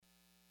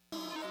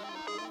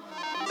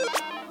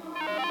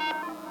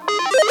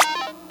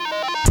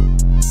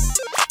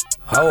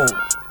Oh.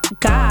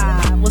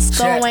 God, what's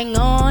going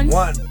on?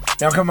 One.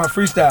 Now come on,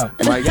 freestyle.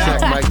 Mic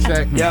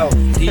check. Yo,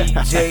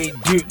 DJ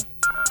Duke.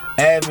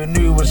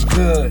 Avenue was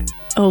good.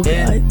 Oh,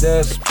 God. In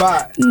the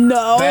spot.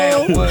 No.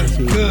 Band was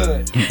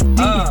good.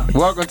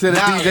 Welcome to the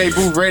DJ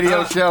Booth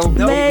Radio Show.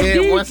 No, we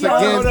here once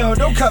again. No,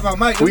 don't cut my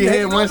mic. We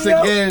here once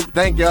again.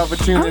 Thank y'all for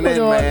tuning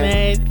in,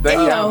 man.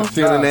 Thank y'all for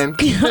tuning in.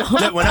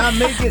 Look, when I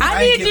make it,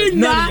 I need you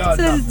not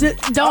to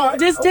don't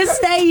just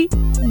stay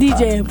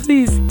DJing,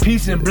 please.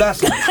 Peace and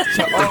blessings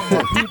to all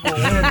the people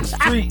in the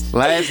streets.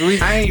 Last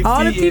week, I ain't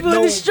all the people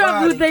in the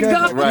struggle, they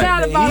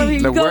forgot about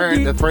him.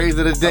 The phrase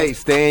of the day: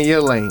 stay in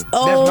your lane.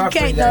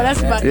 Okay, no, that's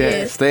about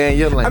it. Stay in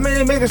your lane. I mean,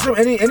 they make it so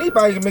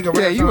anybody can make a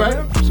rap. Yeah, you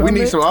right. So we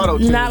need some auto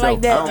tune. Not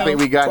like that. I don't think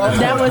we got that.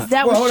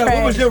 That was hold on.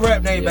 What was your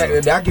rap name back in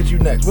the day? I'll get you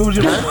next. What was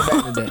your rap name back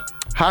in the day?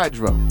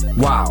 Hydro.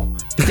 Wow.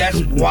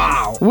 That's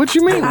wow. What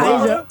you mean?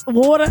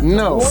 Water?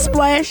 No.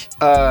 Splash?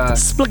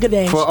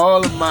 Splickadash. For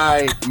all of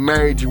my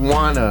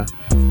marijuana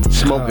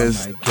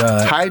smokers, oh my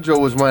God. Hydro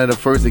was one of the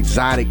first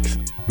exotic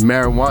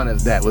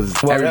marijuanas that was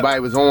everybody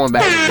was on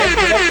back then.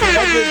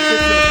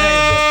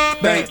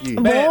 Thank you.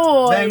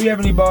 Man, you have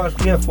any bars?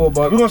 We have 4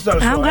 bars. We're going to start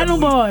a show. I don't got no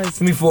bars.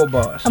 Give me 4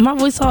 bars. My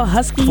voice all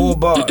husky. 4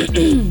 bars.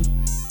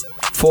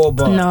 4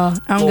 bars. No,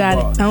 I don't got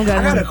it. I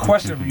got a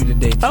question for you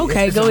today.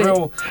 Okay, go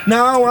ahead.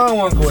 No, I don't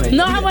want to go there.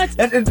 No, how much?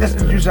 Let's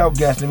introduce our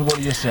guest and we'll go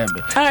to your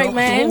segment. All right,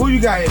 man. So who you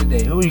got here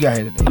today?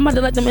 I'm about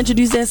to let them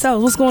introduce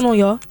themselves. What's going on,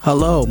 y'all?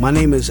 Hello, my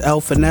name is El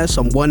Finesse.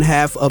 I'm one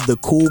half of the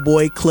Cool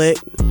Boy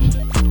Clique.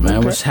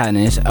 Man, what's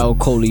happening? It's El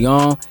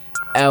Coleon.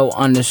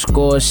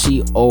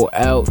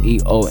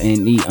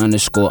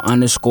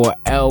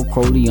 L_COLEONE__L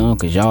Coleon,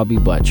 cause y'all be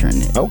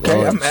butchering it. Okay,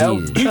 Lord I'm L.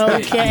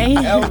 Okay.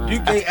 L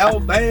Duke, L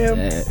Bam,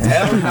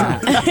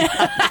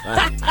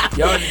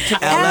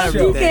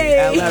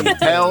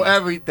 L L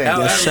everything.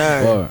 Yes,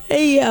 sir.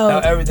 Hey, yo.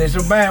 L everything.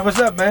 So, man,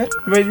 what's up, man?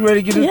 You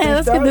ready to get this thing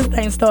let's started? get this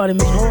thing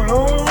started, man.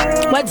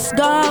 What's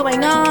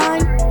going on?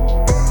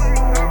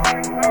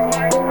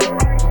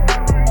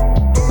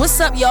 What's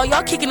up, y'all?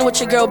 Y'all kicking it with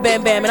your girl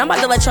Bam Bam, and I'm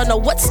about to let y'all know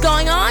what's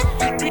going on.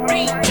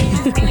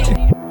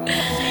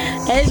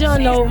 As y'all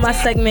know, my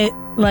segment,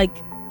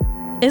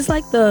 it's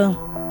like the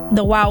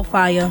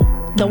wildfire,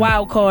 the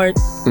wild card.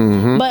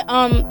 Mm-hmm. But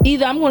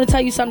either I'm going to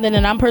tell you something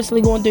that I'm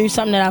personally going through,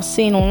 something that I've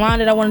seen online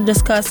that I want to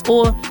discuss,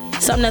 or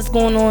something that's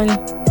going on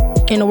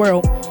in the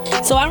world.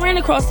 So I ran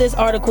across this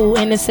article,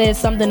 and it says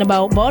something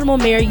about Baltimore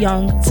Mayor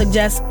Young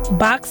suggests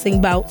boxing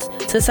bouts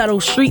to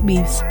settle street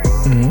beefs.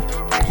 Mm-hmm.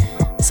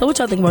 So what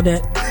y'all think about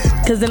that?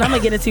 Because then I'm going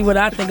to get into what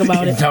I think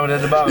about it. Tell me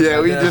that about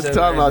we just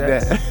talking about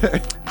that.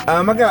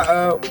 I got,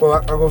 I'll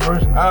go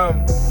first. I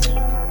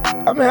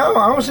mean, I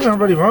don't see nothing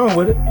really wrong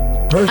with it.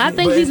 I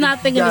think he's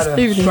not thinking the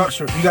student. He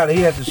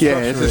has to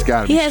structure it's just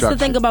gotta be He has to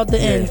think about the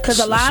end. Because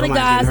a lot of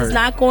guys is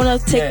not going to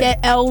take that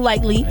L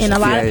lightly. And a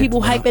lot of people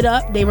hype it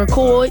up. They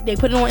record. They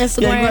put it on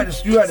Instagram. Yeah,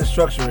 you had to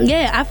structure it.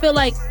 Yeah, I feel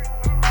like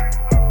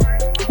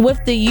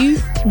with the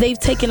youth, they've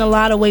taken a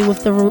lot away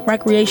with the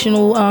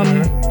recreational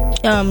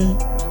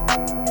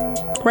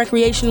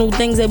recreational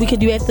things that we could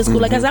do after school.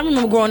 Like, as I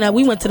remember growing up,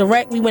 we went to the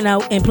rec, we went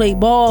out and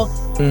played ball.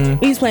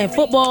 We was playing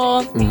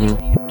football.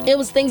 It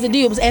was things to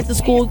do. It was after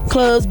school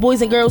clubs,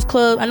 boys and girls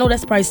club. I know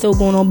that's probably still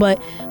going on,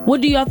 but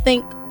what do y'all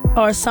think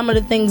are some of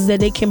the things that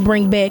they can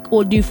bring back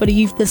or do for the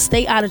youth to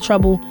stay out of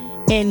trouble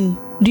and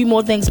do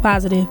more things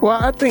positive?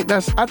 Well, I think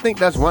that's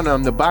one of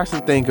them. The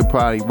boxing thing could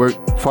probably work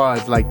far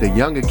as like the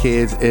younger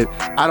kids.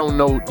 I don't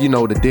know,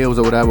 the deals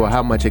or whatever, or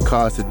how much it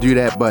costs to do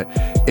that. But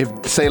if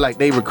say like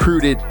they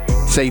recruited,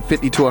 say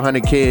 50 to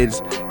 100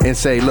 kids, and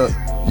say, look,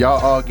 y'all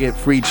all get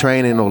free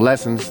training or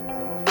lessons,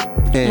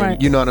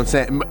 and you know what I'm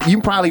saying. You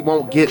probably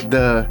won't get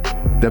the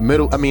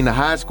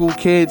high school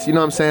kids. You know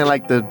what I'm saying,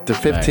 like the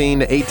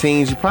 15 to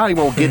 18s. You probably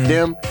won't get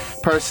them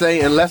per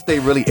se unless they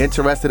really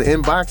interested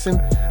in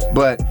boxing.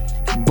 But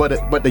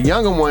the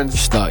younger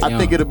ones, I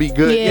think it'll be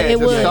good.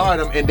 To start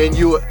them, and then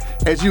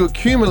as you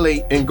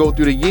accumulate and go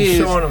through the years,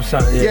 showing them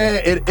something.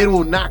 It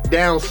will knock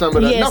down some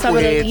of the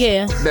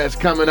knuckleheads that's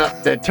coming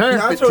up that turn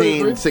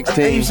 15,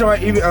 16. And you saw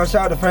even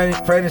outside the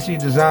fantasy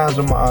designs,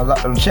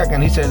 I'm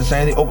checking. He said the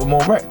same thing. Open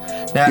more rec.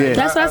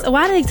 That's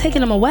why are they taking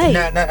them away?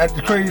 That's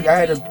crazy.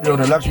 I had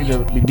the luxury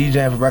to be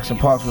DJing for Rex and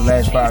Parks for the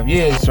last 5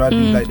 years, so I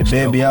do like the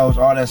BBLs,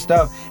 all that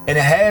stuff, and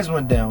it has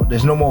went down.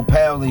 There's no more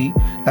PAL League.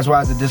 That's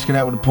why it's a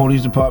disconnect with the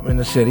police department in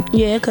the city.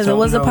 Yeah, because it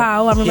was a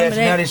PAL. I remember that.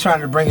 Now they're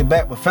trying to bring it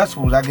back with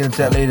festivals. I get into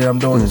that later. I'm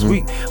doing this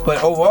week,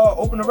 but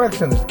overall, open the rec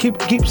centers.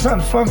 Keep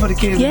something fun for the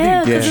kids.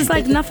 Yeah, because it's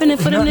like nothing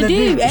for them to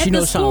do.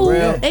 After school,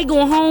 they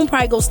going home,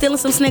 probably go stealing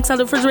some snacks out of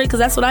the refrigerator, because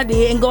that's what I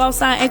did, and go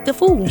outside and act the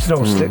fool. It's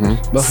no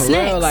snacks. But for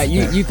real, like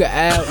you could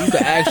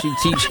actually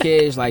teach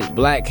kids like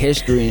Black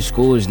history in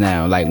schools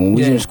now. Like when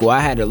we was in school, I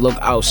had to look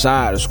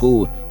outside of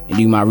school and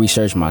do my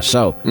research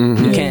myself.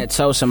 You can't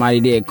tell somebody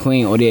they're a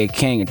queen or they're a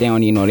king if they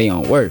don't even know their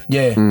own worth.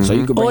 Yeah. So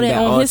you could bring their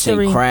back own arts and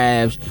history.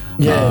 crafts,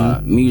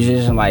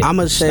 musicians. Like I'm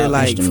gonna say, stuff,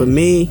 like, for instruments.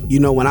 me, you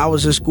know, when I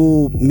was in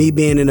school, me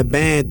being in a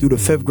band through the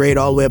 5th grade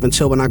all the way up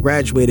until when I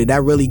graduated,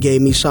 that really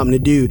gave me something to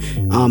do.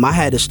 I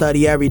had to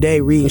study every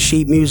day, reading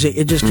sheet music.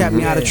 It just kept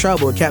me out of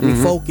trouble. It kept me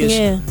focused.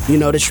 Yeah. You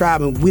know, this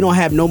striving. We don't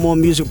have no more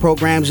music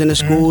programs in the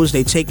schools.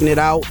 They taking it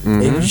out.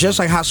 It was just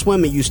like how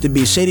swimming used to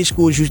be. City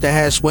schools used to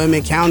have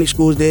swimming. County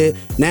schools did.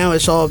 Now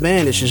it's all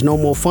banned. It's just no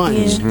more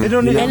funds. Yeah. It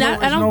don't even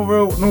And it's no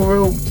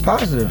real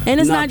positive. And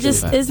it's Not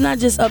not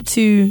just up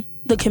to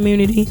the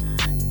community.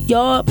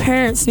 Y'all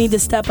parents need to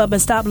step up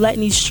and stop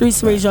letting these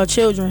streets raise your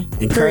children.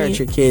 Encourage Period.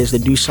 your kids to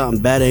do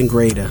something better and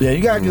greater. Yeah,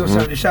 you gotta give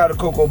something. Shout out to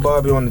Coco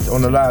Bobby on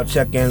the live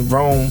check-in.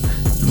 Rome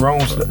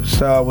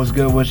Star was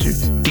good with you.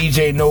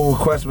 DJ No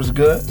Request was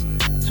good.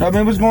 So I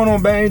mean, what's going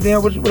on, man? Anything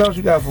else? What else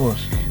you got for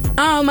us?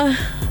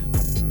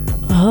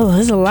 Oh,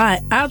 there's a lot.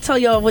 I'll tell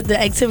y'all what the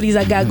activities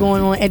I got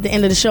going on at the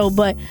end of the show.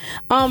 But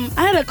I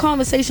had a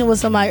conversation with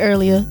somebody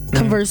earlier.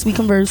 We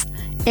conversed,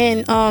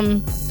 and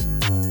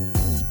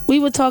we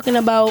were talking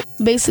about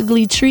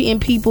basically treating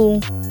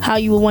people how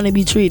you would want to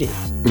be treated.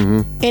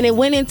 And it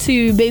went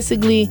into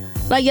basically,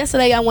 like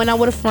yesterday I went out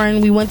with a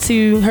friend. We went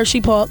to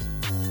Hershey Park,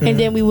 and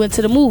then we went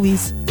to the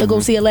movies to go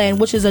see Aladdin,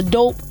 which is a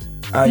dope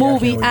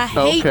movie. I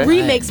hate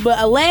remakes, but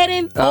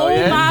Aladdin,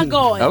 my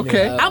God.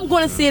 Okay. I'm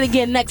going to see it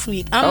again next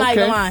week. I'm not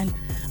even lying.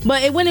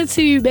 But it went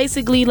into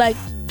basically like,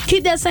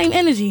 keep that same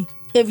energy.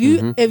 If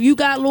you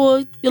got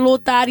your little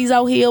thotties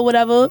out here or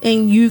whatever,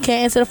 and you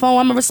can't answer the phone,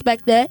 I'm gonna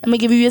respect that. I'm gonna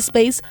give you your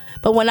space.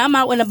 But when I'm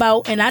out and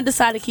about and I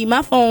decide to keep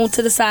my phone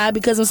to the side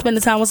because I'm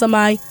spending time with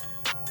somebody,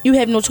 you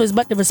have no choice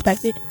but to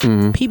respect it.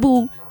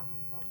 People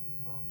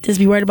just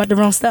be worried about the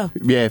wrong stuff.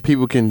 Yeah,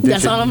 people can dish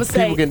That's it. all I'm gonna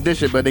say. People can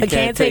dish it, but they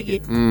can't take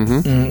it.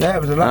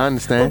 That was a lot. I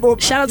understand.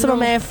 Shout out to my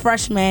man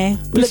Fresh, man.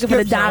 We're looking for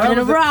the diamond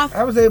in the rough.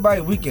 How was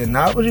everybody's weekend?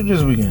 Now, what was you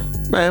this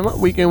weekend? Man, my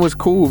weekend was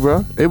cool,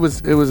 bro. It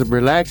was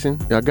relaxing.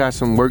 I got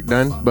some work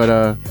done,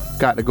 but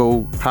got to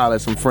go holler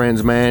at some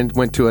friends, man.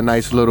 Went to a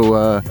nice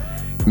little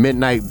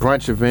midnight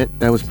brunch event.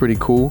 That was pretty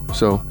cool.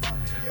 So,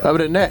 other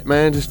than that,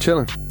 man, just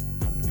chilling.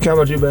 How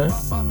about you,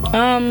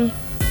 man?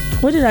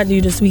 What did I do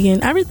this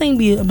weekend? Everything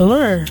be a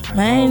blur,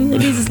 man. It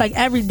be just like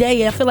every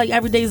day. I feel like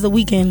every day is the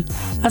weekend.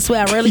 I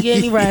swear, I rarely get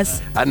any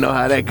rest. I know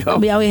how that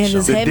goes. Be out here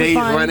just the having days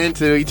fun. run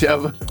into each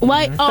other.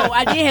 What? Oh,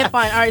 I did have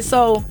fun. All right,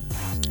 so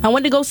I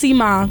went to go see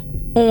Ma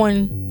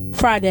on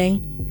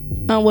Friday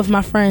with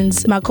my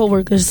friends, my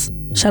coworkers.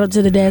 Shout out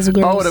to the dads and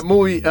girls. Oh, the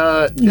movie.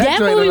 That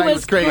movie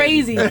was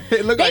crazy.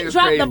 It looked They like it was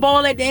dropped crazy. the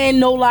ball at the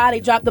end. No lie, they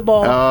dropped the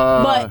ball.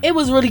 But it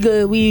was really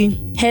good. We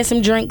had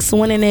some drinks,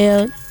 went in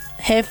there,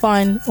 had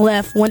fun,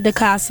 left, went to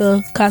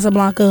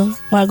Casablanca,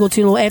 where I go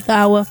to a little after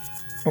hour.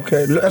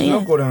 Okay, that's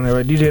Loco down there,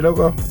 right? DJ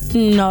Loco?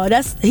 No,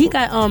 he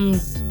got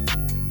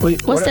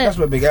what's that? That's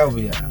where Big L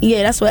be at.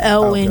 Yeah, that's where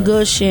L and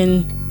Gush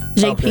and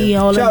JP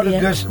all shout of out to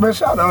that. Gush, man.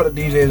 Shout out to all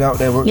the DJs out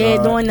there working.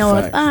 Yeah, doing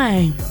no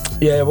thing.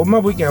 Yeah, well, my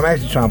weekend, I'm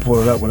actually trying to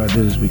pull it up what I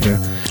did this weekend.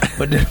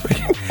 But this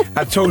weekend,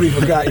 I totally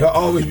forgot. Y'all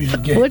always be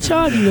forgetting. What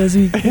y'all do this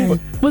weekend?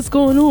 What's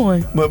going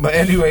on? But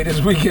anyway, this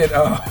weekend,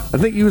 I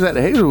think you was at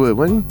the Hazelwood,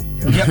 wasn't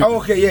you? yeah,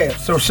 okay, yeah.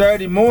 So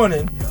Saturday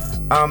morning,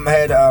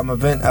 had an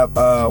event up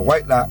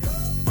White Lock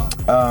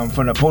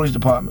from the police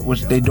department,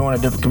 which they doing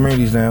at different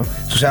communities now.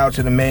 So shout out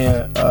to the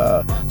mayor,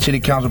 city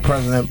council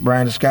president,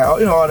 Brian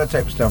Scott, all that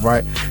type of stuff,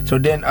 right? So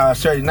then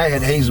Saturday night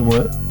had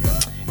Hazelwood,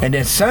 and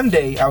then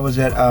Sunday I was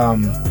at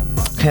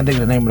can't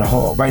think of the name of the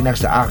hall, right next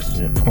to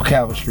Oxygen on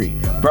Calvert Street.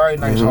 Very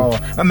nice hall.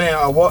 I mean,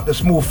 I walked the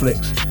Smooth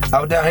Flicks. I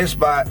was down his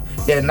spot.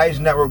 He had a nice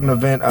networking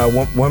event,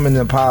 women's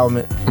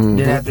empowerment.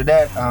 Then after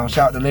that, shout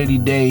out to Lady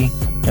Day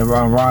and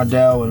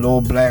Rondell and Lil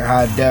Black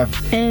High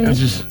Def. And it was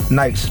just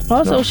nice.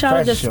 Also, shout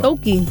out to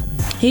Stokey.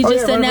 He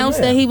just announced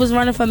that he was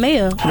running for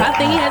mayor. I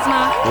think he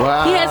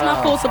has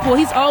my full support.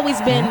 He's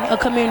always been a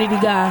community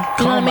guy.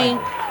 You know what I mean?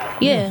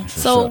 Yeah.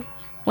 So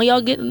when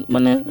y'all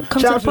when it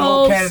comes shout to the out to the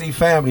whole polls, Kennedy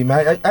family,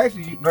 man. I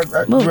actually grew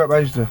up. I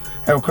used to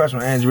have a crush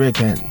on Andrea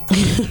Kennedy.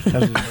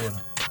 That's his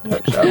daughter. Shout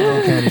out to the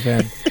whole Kennedy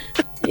family.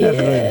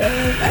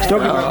 Yeah.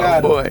 Stokey, my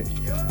God. Boy.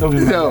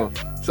 No.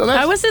 So all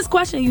right, what's this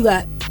question you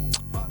got?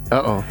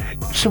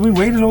 Should we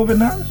wait a little bit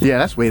now? Yeah,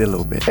 let's wait a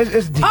little bit.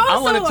 It's deep. I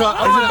want to talk.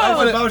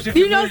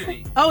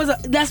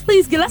 Let's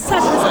please let's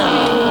touch this.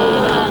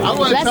 I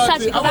want to talk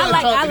to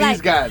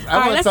these guys.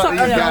 I want to talk to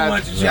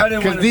these guys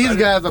because these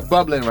guys are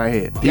bubbling right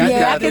here.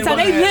 I can tell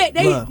they lit.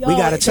 We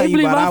got to tell you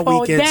about our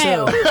weekend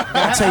too.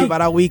 I'll tell you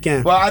about our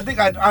weekend. Well, I think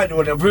I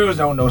know the viewers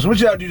don't know. So what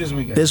y'all do this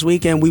weekend? This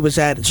weekend we was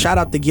at, shout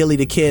out to Gilly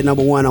the Kid,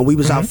 number one. We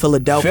was out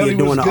Philadelphia Philly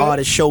doing an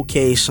artist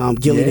showcase.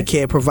 Gilly the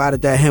Kid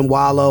provided that, him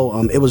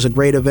Wallow. It was a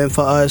great event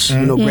for us.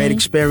 Great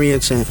experience.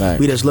 experience, and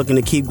we just looking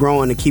to keep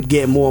growing and keep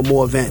getting more and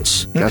more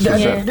events. That's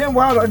what's up. Then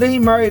Wallow, then he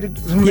married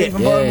somebody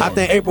from Baltimore. I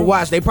think April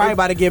Watts. They probably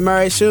about to get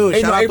married soon.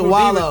 Shout out to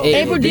Wallow.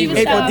 April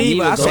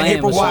Diva. I said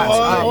April Watts.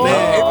 Oh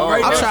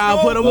man, I'm trying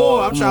to put them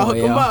on. I'm trying to hook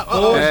them up.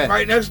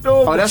 Right next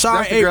door. Oh, that's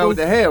the girl with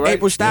the hair, right?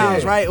 April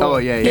Styles, right? Oh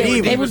yeah.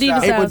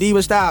 April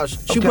Diva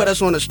Styles. She put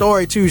us on the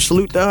story too.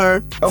 Salute to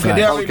her. Okay,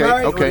 they already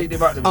married. Okay.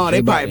 Oh,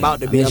 they probably about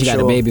to be. She got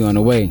a baby on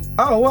the way.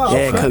 Oh wow.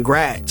 Yeah,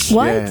 congrats.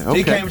 What? Yeah,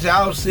 He came to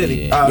our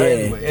city.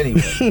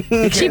 Anyway. She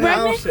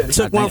pregnant?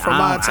 Took one from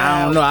our I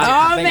town. don't know.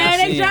 Oh man,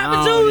 they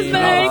dropping jewels,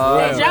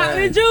 man. They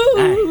dropping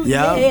jewels.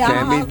 Yeah.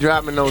 Can't be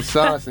dropping no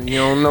sauce and you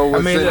don't know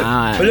what's in it.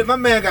 But look, my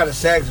man got a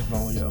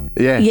saxophone, yo.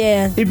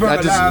 Yeah. He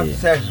brought a live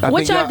saxophone.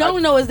 What y'all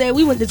don't know is that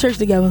we went to church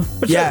together.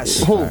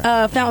 Yes.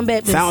 Fountain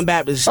Baptist. Fountain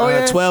Baptist,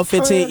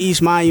 1215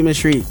 East Monument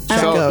Street.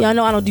 Y'all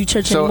know I don't do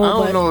church So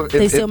anymore, I don't know but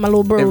they still my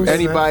little bros. If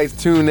anybody's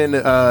tuned in to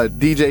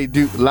DJ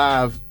Duke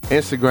Live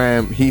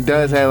Instagram, he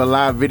does have a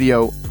live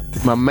video.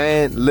 My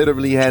man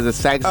literally has a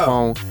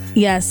saxophone.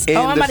 Yes. In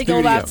I'm the about to go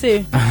live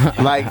too.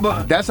 Like,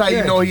 that's how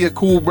you know he a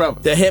cool brother.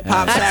 The hip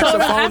hop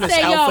saxophonist,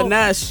 El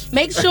Finesse.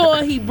 Make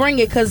sure he bring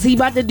it because he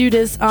about to do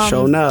this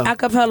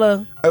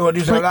acapella. Hey, what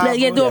do you say live?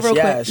 Yeah, do it real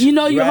quick. You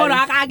know, hold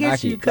on, I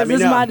get you because this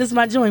is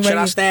my joint. Should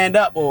I stand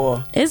up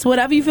or? It's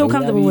whatever you feel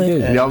comfortable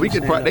with. Yo, they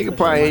could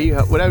probably hear you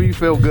whatever you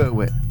feel good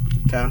with.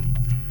 Okay.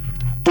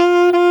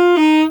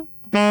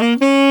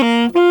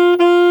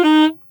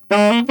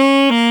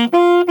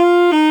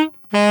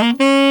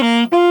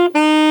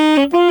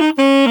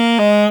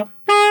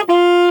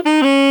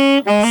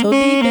 So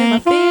deep in my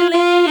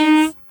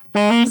feelings,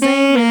 ain't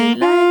really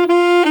like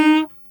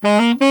me.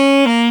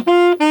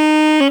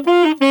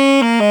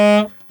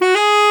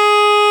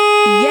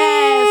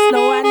 Yes,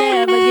 no, I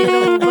never get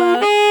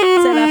over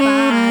till I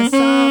find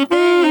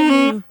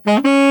something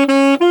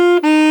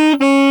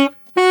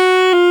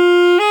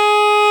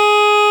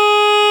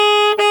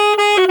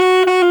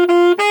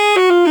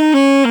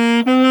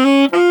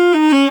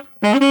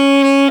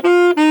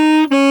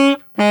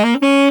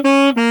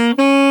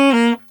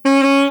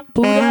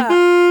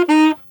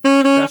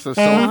That's a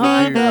soul for you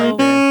right there.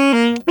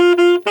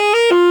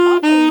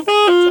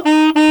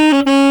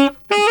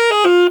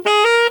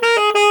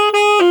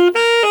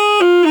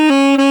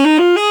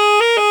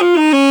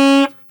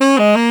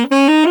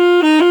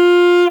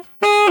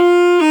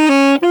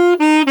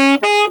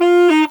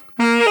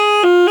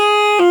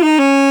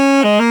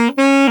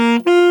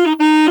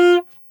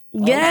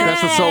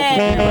 That's a soul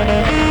for you right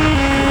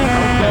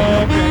there.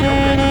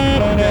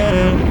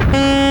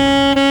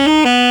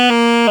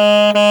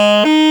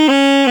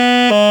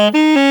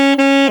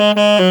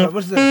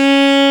 What's this? I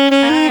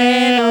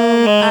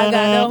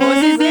got the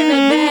horses in the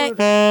back.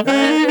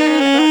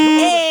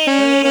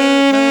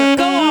 Hey,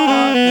 go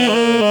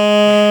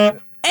on.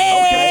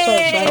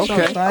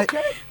 Hey.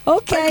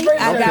 Okay,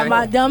 I got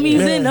my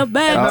dummies in the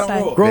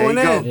back. Growing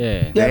in.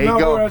 Yeah. There you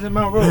go.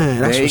 Mount Road.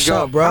 Man, that's There you what's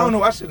go. up, bro. I don't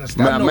know. I shouldn't have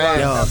My stopped.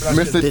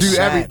 man, Mr. This Do sax.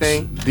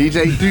 Everything,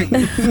 DJ Duke. Yo,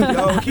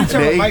 keep There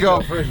telling you Mike go.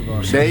 up, first of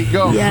all. There you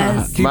go.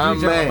 Yes. My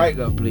Keep telling Mike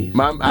man. up, please.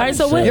 right,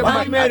 so what-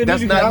 why you mad at me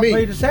That's because I not me.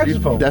 played the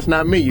saxophone? That's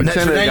not me. You That's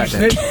sent your it. name,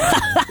 Snitch?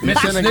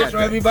 Mr. Snitch for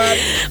everybody?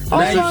 Oh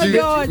my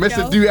God, Mr.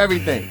 yo. Do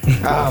Everything.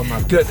 Oh,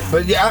 my goodness.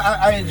 But yeah,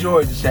 I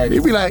enjoyed the saxophone.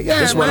 He'd be like,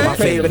 yeah, It's one of man. my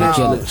favorite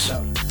instruments.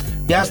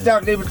 Yeah, I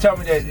stopped. They would tell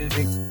me that.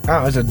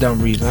 It's a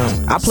dumb reason.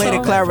 I played the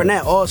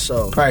clarinet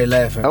also. Probably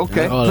laughing.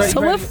 Okay.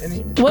 So what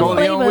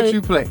Corleone, what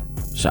you flavor?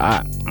 play? So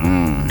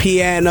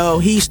Piano.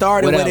 He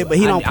started with it, but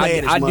he don't play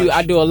it as much.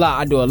 I do a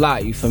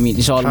lot. You feel me?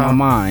 It's all in my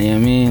mind. You know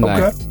what I mean?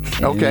 Like, Okay. you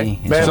know what I Okay.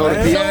 mean? Man, So the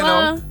man.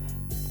 piano.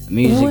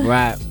 Music, What?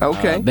 rap,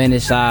 Okay.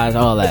 business size,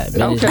 all that.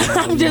 Business Okay. size,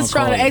 I'm just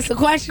trying to ask a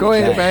question. Go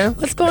ahead, man.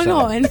 What's going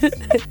on?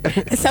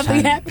 Is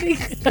something happening?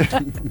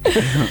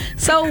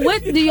 So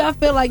what do y'all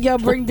feel like y'all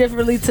bring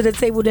differently to the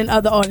table than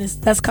other artists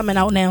that's coming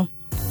out now?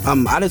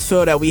 I just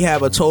feel that we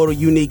have a total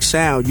unique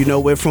sound. You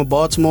know, we're from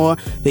Baltimore,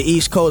 the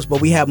East Coast,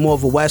 but we have more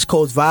of a West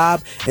Coast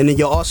vibe. And then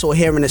you're also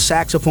hearing the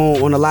saxophone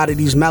on a lot of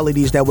these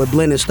melodies that we're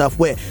blending stuff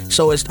with.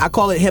 So I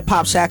call it hip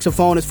hop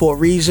saxophone. It's for a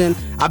reason.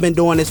 I've been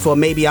doing this for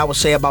maybe, I would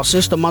say, about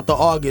since the month of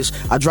August.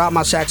 I dropped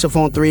my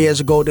saxophone 3 years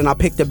ago, then I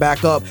picked it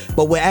back up.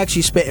 But we're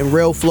actually spitting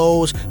real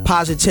flows,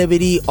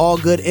 positivity, all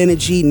good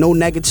energy, no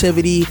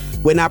negativity.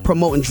 We're not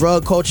promoting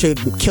drug culture,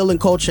 killing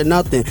culture,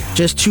 nothing.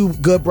 Just two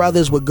good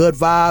brothers with good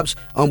vibes,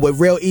 with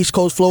real East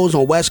Coast flows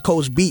on West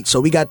Coast beats. So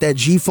we got that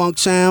G-Funk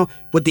sound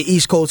with the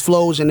East Coast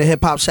flows and the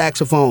hip-hop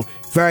saxophone.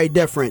 Very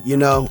different, you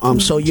know,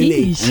 so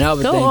unique. Jeez.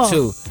 Another Go thing on.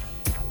 too,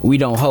 we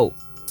don't hope.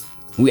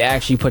 We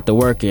actually put the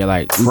work in.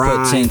 Like we Right.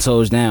 put 10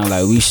 toes down.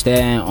 Like we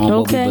stand on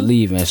what we Okay.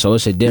 believe in. So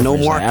it's a difference. No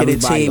Like, marketed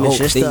everybody team, it's hopes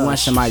just they us. want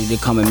somebody to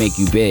come and make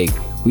you big.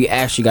 We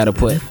actually got to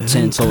put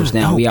 10 toes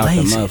down. We out the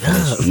blaze it mud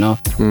first, you know.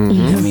 You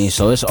know what I mean,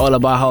 so it's all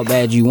about how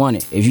bad you want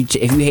it. If you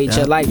hate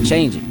your life,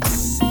 change it.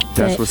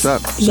 That's what's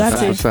up. You got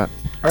That's to. what's up.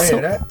 I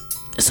hear that.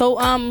 So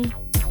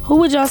who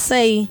would y'all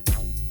say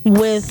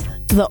with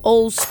the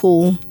old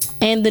school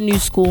and the new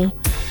school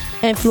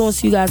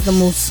influence you guys the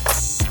most?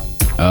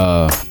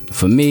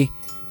 For me,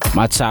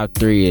 my top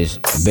 3 is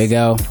Big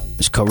L,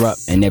 is Corrupt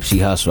and Nipsey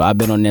Hussle. I've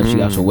been on Nipsey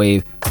Hussle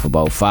wave for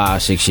about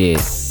 5-6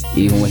 years.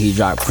 Even when he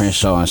dropped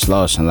Crenshaw and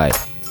Slauson, like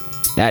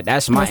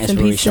that's my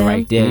inspiration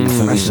right there. You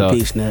feel me? So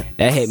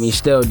that hit me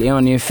still. They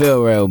don't even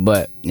feel real,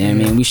 but you know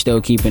what I mean, we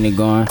still keeping it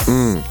going.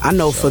 I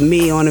know for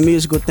me on the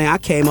musical thing, I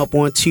came up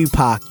on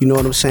Tupac. You know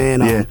what I'm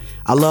saying?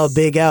 I love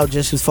Big L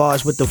just as far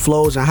as with the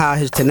flows and how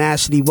his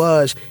tenacity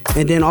was.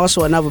 And then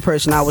also another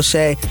person I would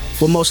say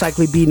would most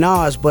likely be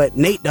Nas, but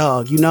Nate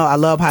Dogg. You know, I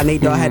love how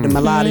Nate Dogg had the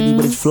melody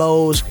with his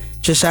flows.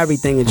 Just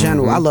everything in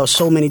general. I love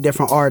so many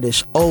different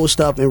artists, old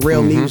stuff and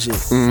real music.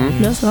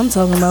 That's what I'm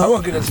talking about. I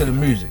want to get into the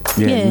music.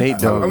 Yeah. Nate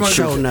Dogg.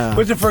 Show now.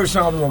 What's the first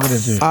song we want to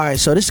get into? All right,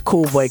 so this is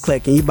Cool Boy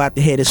Click, and you about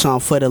to hear this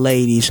song for the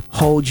ladies.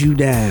 Hold You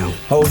Down.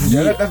 Hold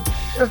You Down.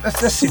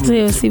 Let's see.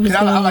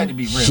 I like to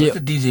be real. Shit. It's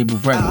the DJ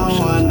Booth record. I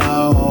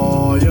wanna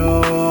hold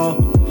you.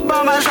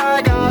 By my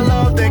side, got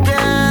love to give.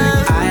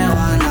 I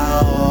wanna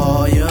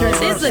hold you.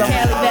 It's a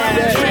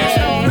Caliban track.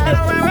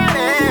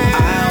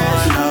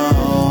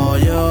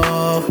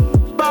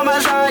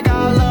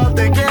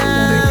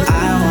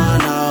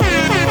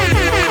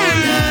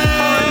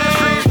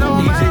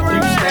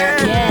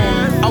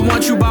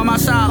 You by my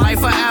side like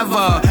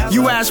forever.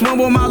 You ask when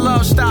will my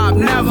love stop?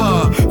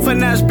 Never.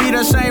 Finesse be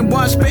the same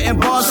one, spitting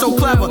bars so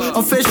clever.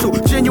 Official,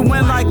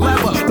 genuine like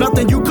leather.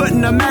 Nothing you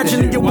couldn't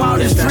imagine in your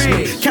wildest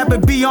dream. Kept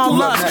it beyond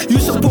lust. You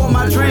support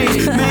my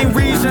dreams. Main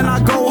reason I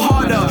go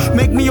harder.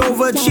 Make me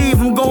overachieve.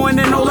 I'm going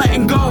in, no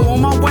letting go.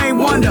 On my way,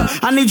 wonder.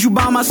 I need you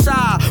by my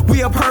side.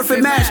 We a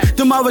perfect match.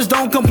 The mothers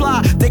don't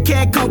comply. They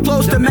can't come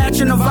close to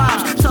matching the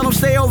vibes. Tell them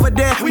stay over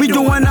there. We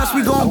doing us.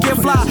 We gon' get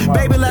fly.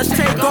 Baby, let's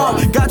take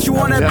off. Got you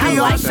on that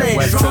Beyonce.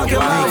 Drunk in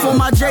love on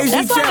my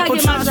Jay-Z check, but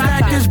trying to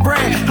stack this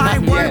bread. I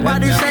ain't worried about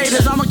these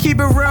haters, I'ma keep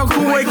it real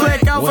cool and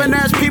click out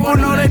finesse, people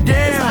know the deal.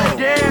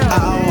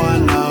 I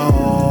wanna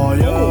hold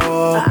you.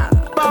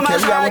 By my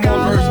side, got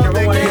one more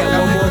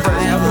verse.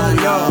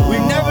 We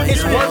never,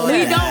 it's worth it.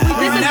 We don't,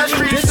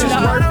 this is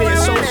worth it,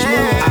 so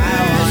smooth. I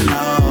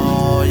wanna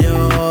hold you.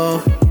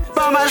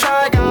 By my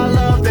side, got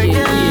love to give.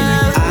 I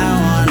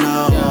wanna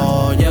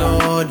hold you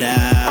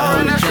down.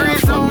 On the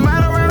streets, no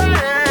matter where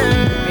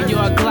it is. You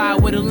are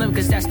glide with a limp,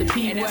 cause that's the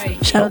P-way.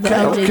 Shout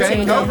out to LJ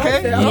Taylor.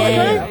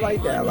 I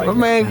like that. My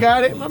man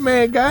got it.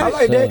 I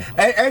like that.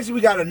 Actually,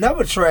 we got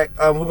another track.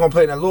 We're gonna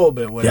play in a little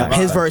bit with him.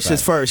 His verse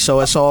is first, so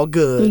it's all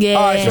good. Yeah.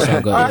 All right, so,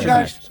 all good. all right,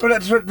 guys. So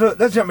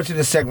let's jump into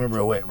this segment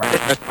real quick.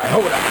 Right.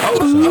 Hold on.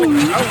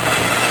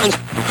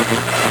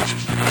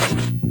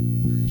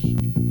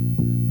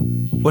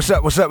 What's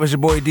up? It's your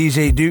boy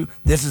DJ Duke.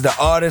 This is the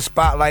Artist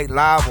Spotlight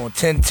live on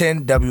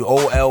 1010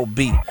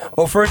 WOLB.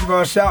 Well, first of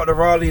all, shout out to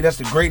Raleigh. That's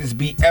the greatest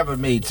beat ever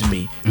made to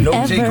me.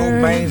 No Jacob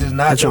Baines is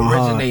not the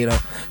originator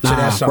to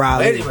that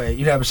song. Anyway,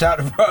 you know, shout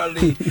out to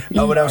Raleigh.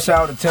 Whatever.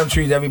 Shout out to Tim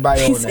Trees,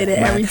 everybody on that.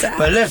 Every time.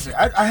 But listen,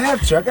 I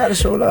have to. I got to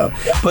show love.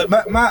 But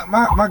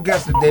my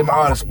guest today, my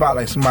Artist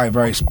Spotlight, somebody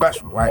very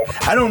special, right?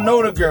 I don't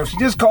know the girl. She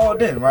just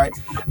called in, right?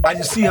 I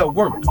just see her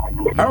work.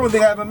 I don't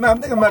think I ever met. I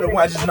think I met her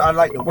once. I just know I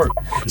like the work.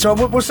 So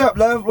what's up,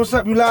 love? What's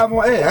up? You live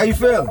on air. How you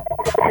feeling?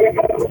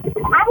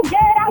 I'm good.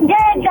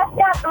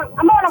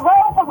 I'm on a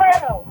roll for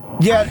real.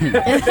 Yeah.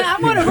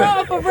 I'm on a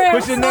roll for real.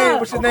 What's your name?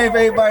 What's your name for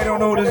everybody don't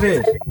know who this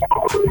is?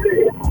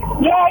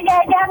 Yeah.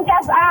 I'm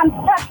just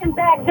touching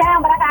back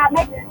down, but I gotta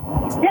make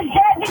this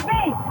Jersey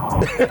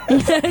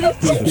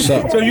beat. So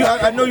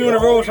I know you're on the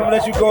road, so I'm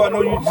gonna let you go. I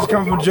know you just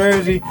come from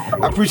Jersey.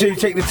 I appreciate you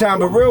taking the time.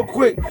 But real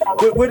quick,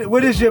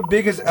 what is your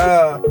biggest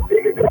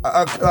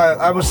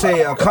I would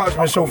say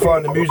accomplishment so far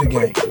in the music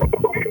game?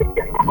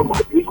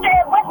 You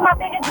said what's my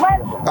biggest what?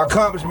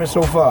 Accomplishment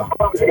so far.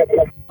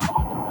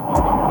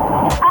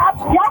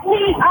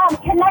 Definitely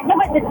connected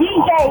with the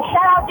DJ.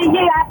 Shout out to you.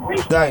 I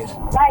appreciate it. Thanks.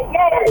 Like,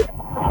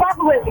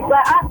 fucking with me.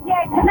 But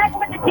connect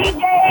with the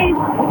DJs.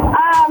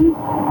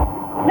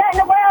 Letting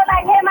the world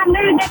like hear my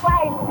music,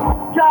 like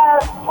to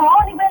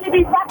only really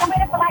be fucking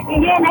with it for like a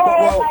year and a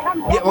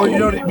half. Well, you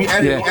know, we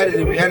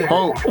edited. We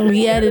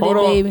edited it,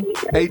 baby.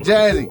 Hey,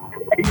 Jazzy.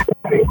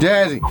 Hey,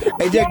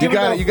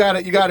 Jazzy,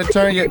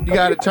 you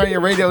gotta turn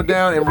your radio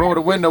down and roll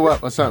the window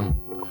up or something.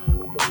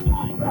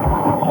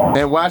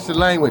 And watch the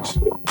language.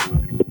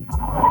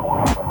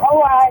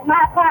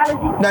 My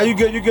apologies. Now you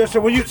good. So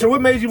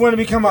what made you want to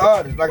become an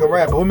artist, like a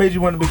rapper? What made you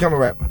want to become a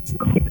rapper?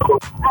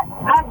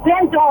 I've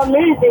been doing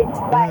music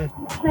like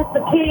since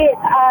a kid.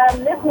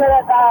 Listening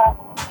to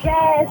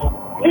jazz,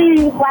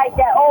 blues, like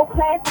that old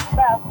classic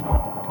stuff.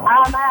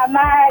 I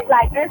admired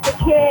like as a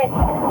kid.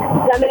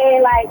 I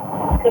mean, like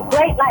the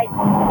great like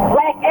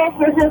black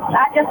actresses.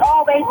 I just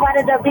always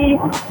wanted to be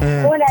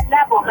on that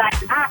level, like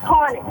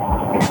iconic.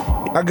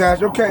 I got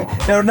you. Okay.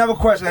 Now another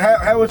question: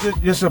 How was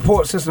your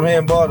support system here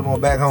in Baltimore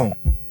back home?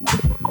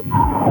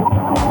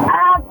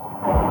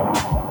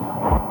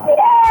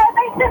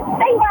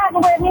 They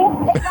riding with me.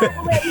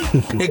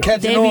 They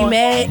catching They on. be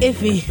mad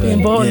iffy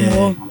in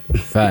Baltimore.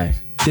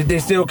 Facts. They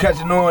still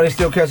catching on. All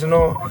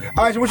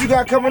right. So what you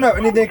got coming up?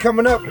 Anything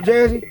coming up,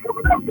 Jazzy?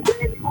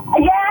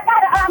 Yeah, I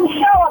got a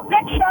show, a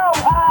big show,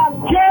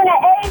 June the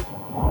 8th.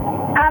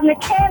 The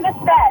Canvas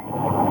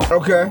Fest.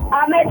 Okay.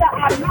 I'm at the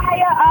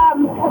Amaya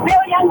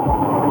Pavilion.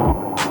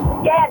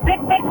 Yeah, big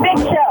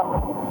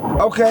show.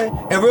 Okay,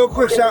 and real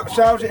quick, shout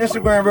out to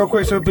Instagram real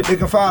quick so they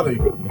can follow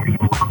you.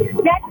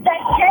 That's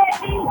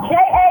Jazzy,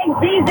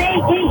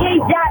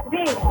 JAZZEE.B.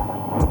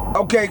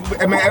 Okay,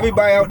 I mean,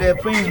 everybody out there,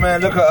 please,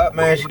 man, look her up,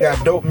 man. She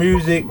got dope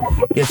music.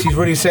 Yeah, she's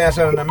really saying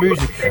something in her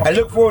music. I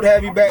look forward to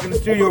having you back in the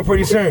studio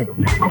pretty soon.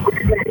 What's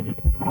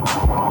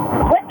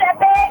that,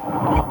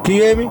 man? Can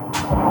you hear me?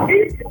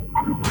 Yes.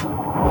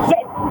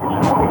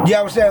 Yeah,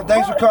 I was saying,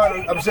 thanks for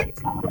calling. I'm saying,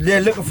 yeah,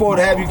 looking forward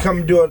to having you come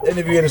and do an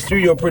interview in the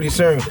studio pretty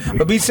soon.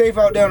 But be safe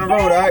out there on the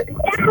road, all right?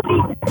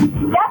 Definitely.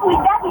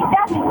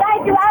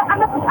 Thank you. I'm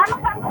gonna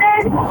come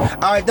soon.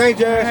 All right, thanks,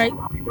 Jazz.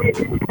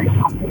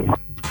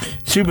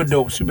 Super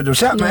dope.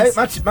 Shout,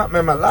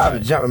 man, my live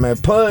is jumping, man.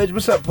 Pudge,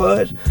 what's up,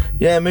 Pudge?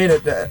 Yeah, I mean,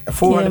 the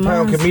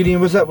 400-pound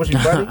comedian, what's up? What's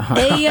your buddy?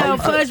 Hey, yo,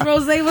 Pudge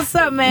Rose, what's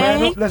up,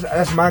 man? Listen,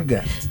 that's my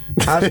guy.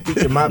 I speak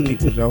to my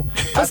people, so.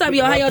 What's up,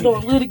 y'all? How y'all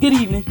doing? Good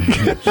evening.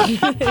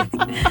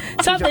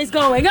 Something's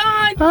going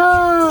on.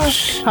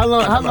 How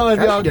long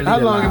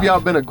have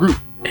y'all been a group?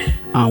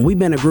 We've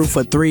been a group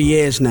for 3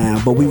 years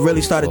now, but we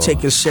really started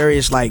taking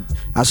serious, like,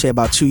 I say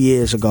about 2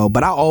 years ago.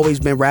 But I always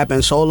been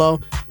rapping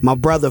solo. My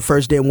brother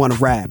first didn't want to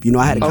rap. You know,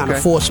 I had to kind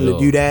of force him to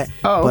do that.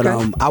 But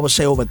I would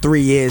say over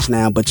 3 years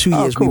now, but 2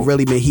 years we've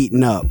really been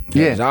heating up.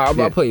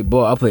 I played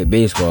ball. I played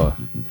baseball.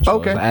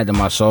 So after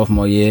my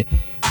sophomore year,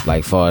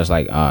 like far as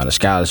like the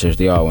scholarships,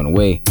 they all went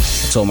away.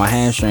 So my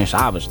hamstrings,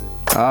 I was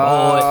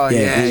I'm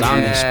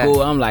in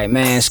school. I'm like,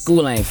 man,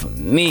 school ain't for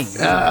me.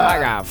 I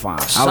gotta find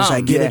something. I was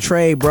like, get a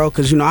trade, bro,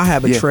 because you know I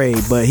have a trade,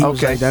 but he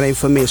was like, that ain't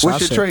for me. So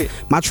what's your trade?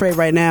 My trade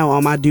right now,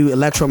 I do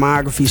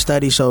electromyography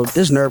studies. So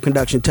this nerve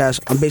conduction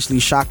test, I'm basically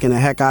shocking the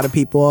heck out of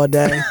people all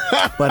day.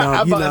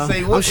 But you know,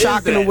 I'm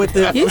shocking them with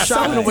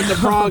the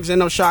prongs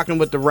and I'm shocking them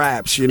with the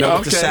raps. You know,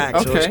 with the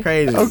sax. So it's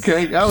crazy.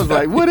 Okay, I was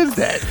like, what is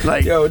that?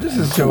 Like, yo, this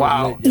is so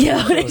wow.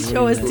 Yo, this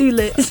show is too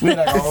lit. We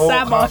like a whole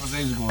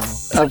conversation going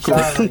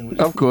on.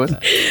 Of course.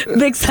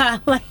 Big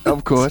silence.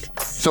 Of course.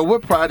 So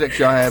what projects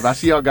y'all have? I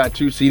see y'all got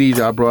 2 CDs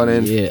y'all brought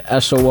in. Yeah,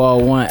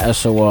 SOR 1,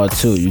 SOR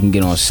 2. You can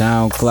get on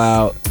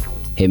SoundCloud.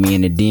 Hit me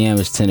in the DM.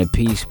 It's 10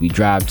 apiece. We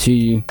drive to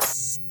you.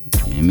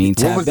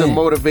 What was the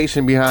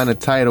motivation behind the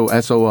title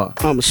SOR?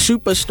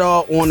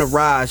 Superstar on the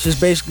rise.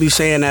 Just basically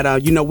saying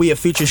that you know, we are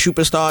future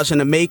superstars in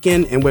the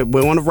making, and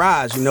we're on the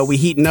rise. You know, we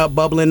heating up,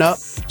 bubbling up.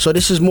 So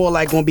this is more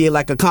like going to be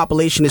like a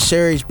compilation of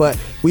series, but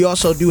we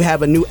also do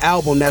have a new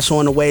album that's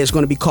on the way. It's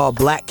going to be called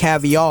Black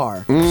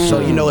Caviar. So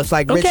you know, it's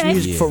like rich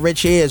music for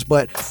rich ears.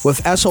 But with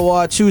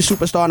SOR 2,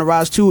 Superstar on the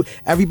Rise 2,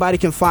 everybody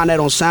can find that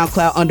on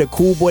SoundCloud under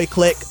Cool Boy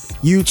Click.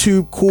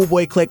 YouTube, Cool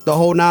Boy Click, the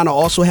whole nine. I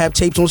also have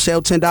tapes on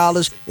sale,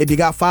 $10. If you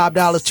got $5,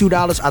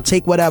 $2, I'll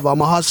take whatever.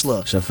 I'm a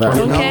hustler.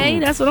 Okay,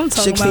 that's what I'm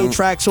talking 16 about.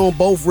 tracks on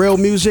both, real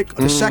music.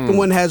 The second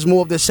one has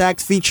more of the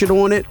sax featured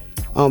on it.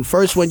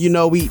 First one, you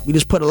know, we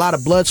just put a lot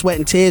of blood, sweat,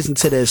 and tears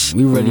into this.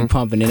 We really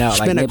pumping it out.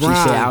 Like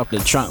Nipsey said, out the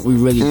trunk. We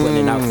really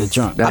putting it out the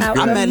trunk.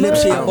 I met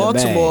Nipsey in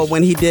Baltimore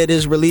when he did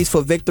his release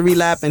for Victory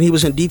Lap, and he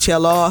was in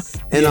DTLR.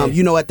 And,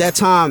 you know, at that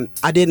time,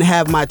 I didn't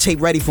have my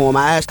tape ready for him.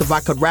 I asked if I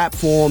could rap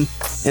for him,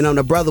 and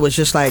the brother was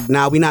just like,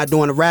 nah, we not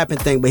doing the rapping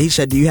thing. But he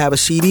said, do you have a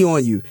CD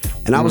on you?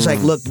 And I was like,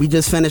 look, we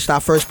just finished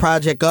our first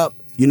project up.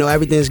 You know,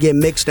 everything's getting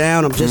mixed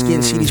down. I'm just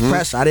getting CDs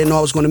pressed. I didn't know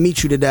I was going to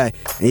meet you today.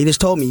 And he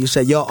just told me, you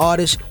said, you're an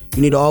artist.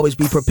 You need to always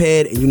be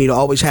prepared, and you need to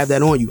always have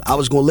that on you. I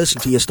was going to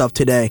listen to your stuff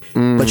today.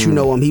 But, you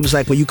know, he was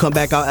like, when you come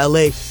back out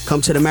L.A., come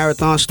to the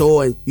Marathon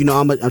store, and, you know,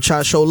 I'm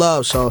trying to show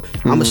love. So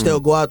I'm going to still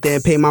go out there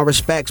and pay my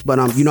respects. But,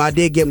 you know, I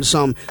did give him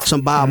some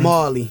Bob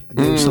Marley. I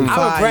gave him some fire.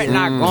 I regret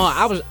not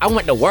going. I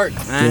went to work,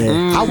 man.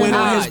 Yeah. I went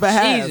on his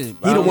behalf. Jesus,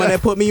 he the one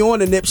that put me on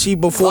the Nipsey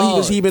before he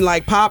was even,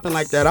 like, popping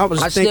like that.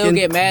 I still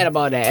get mad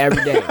about that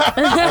every day.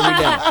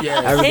 Every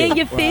day. And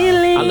your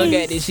feelings. I look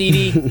at the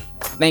CD,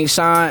 think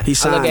signed.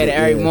 I look at it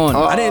every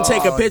morning. I didn't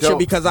take a picture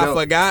because I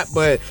forgot,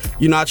 but,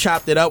 you know, I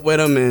chopped it up with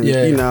him, and,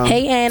 you know.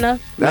 Hey, Anna.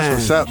 That's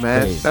what's up,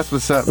 man. That's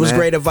what's up, man. It was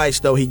great advice,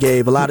 though, he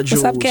gave. A lot of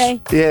jewels. What's up,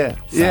 Kay? Yeah.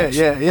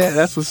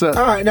 That's what's up.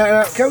 All right,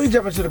 now, can we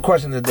jump into the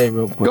question of the day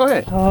real quick? Go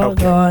ahead. Oh,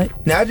 God.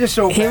 Now, I just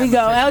so Here we go.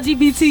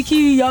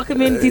 LGBTQ, y'all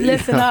community,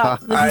 listen up.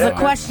 This is a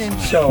question.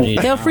 So,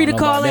 feel free to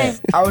call in.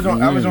 I was on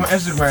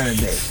Instagram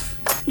today.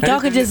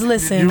 Y'all could just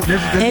listen.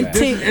 This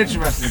is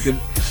interesting.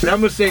 But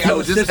I'm gonna say,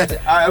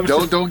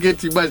 don't get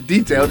too much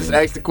detail. Just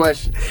ask the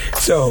question.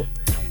 So,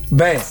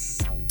 bam.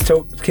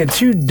 So, can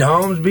 2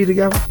 doms be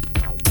together?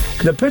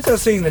 The picture I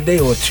seen today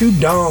was 2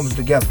 doms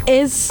together.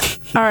 It's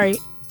all right.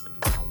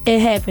 It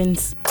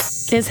happens.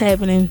 It's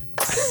happening.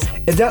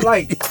 Is that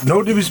like,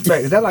 no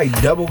disrespect, is that like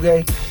double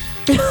gay?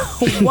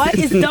 What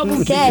is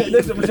double gay?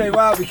 Listen, I'm gonna tell you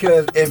why.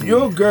 Because if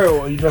you're a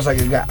girl and you dress like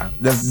a guy,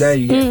 that's that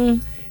you get.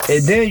 And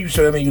then you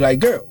you like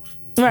girls.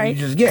 Right.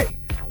 You just gay.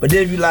 But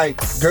then if you like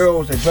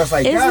girls that dress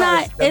like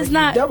guys, it's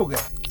not double gay.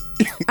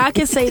 I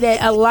can say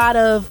that a lot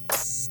of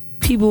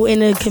people in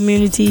the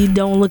community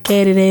don't look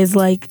at it as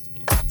like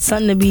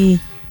something to be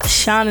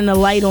shining a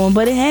light on,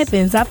 but it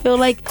happens. I feel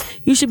like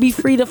you should be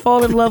free to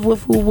fall in love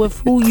with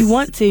who you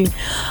want to.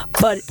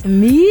 But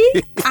me,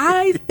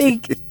 I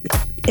think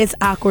It's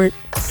awkward.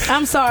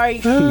 I'm sorry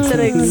to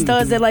the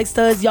studs that like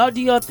studs. Y'all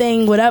do your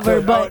thing,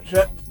 whatever. But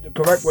the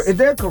correct way. Is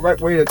there a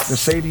correct way to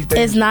say these things?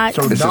 it's not.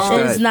 So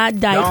It's not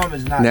dyke. Dom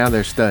is not. Now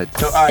they're studs.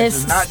 So, all right,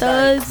 It's so not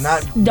studs,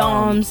 dyke, not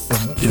doms,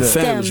 It's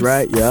Femmes,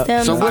 right? Yeah.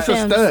 Stems, So what's a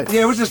stems. stud?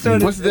 Yeah, what's the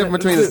stud? What's the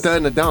difference between a stud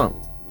and a dom?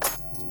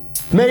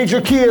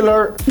 Major key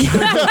alert.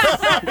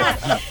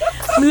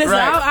 Listen,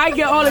 I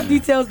get all the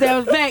details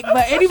down back,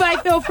 but anybody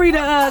feel free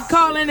to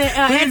call in and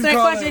answer that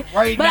call question. in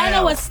right but I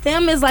know now. a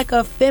stem is like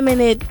a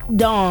feminine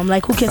dom,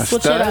 like who can A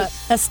switch stud? it up.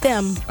 A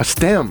stem. A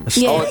stem.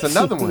 Yeah. Oh, it's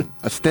another one.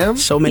 A stem?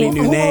 So many Yeah.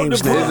 new Who wrote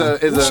names the now.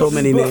 book? Is a- So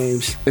many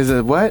names. Is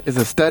a what? Is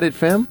a studded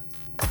femme?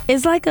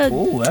 It's like a.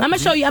 Ooh, I'm gonna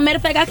show you. A matter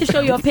of fact, I can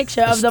show you a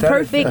picture of the Studded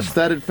perfect. A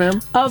studded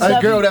femme? Of A the-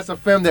 girl that's a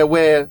femme that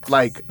wear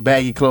like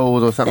baggy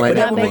clothes or something like But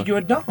that that. would make you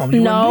a dom.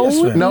 You No. wouldn't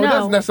be a stud. No, it No.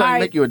 doesn't necessarily All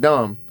right. make you a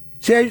dom.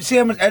 See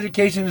how much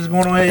education is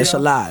going on here? It's a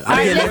lot. I'm All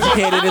right, getting listen.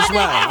 educated as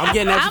well. I'm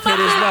getting educated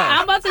as well.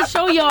 I'm about to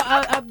show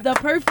y'all the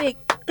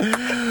perfect.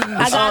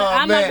 I'm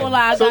not man. gonna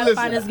lie. I So gotta listen.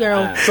 find this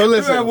girl. So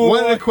listen, Right, well,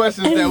 one of the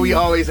questions that we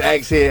always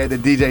ask here at the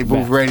DJ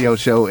Booth Radio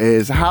Show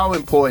is how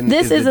important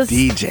This is is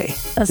the a- DJ?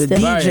 A The step.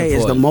 DJ is the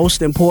important.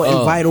 most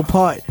important, vital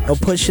part of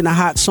pushing a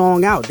hot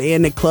song out. They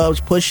in the clubs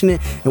pushing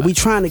it, and we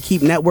trying to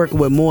keep networking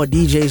with more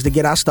DJs to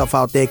get our stuff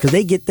out there because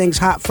they get things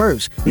hot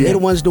first. Yeah. They're the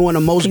ones doing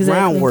the most Exactly.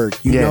 groundwork.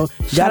 You Yeah. know, you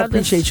Shout gotta out to-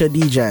 appreciate your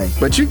DJ.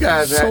 But you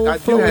guys, I do Soulful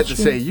have to with you.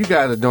 say, you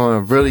guys are doing a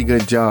really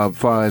good job as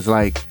far as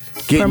like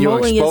getting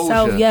Promoting your exposure.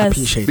 yourself, yes.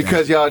 Appreciate that.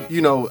 Because y'all,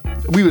 you know,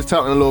 we was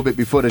talking a little bit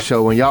before the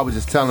show when y'all was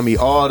just telling me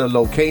all the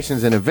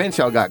locations and events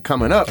y'all got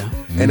coming up,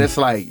 and it's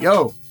like,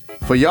 yo,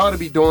 for y'all to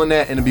be doing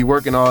that and to be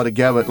working all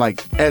together,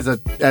 like as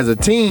a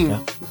team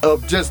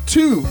of just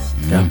two,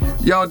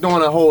 y'all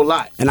doing a whole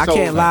lot. And I So,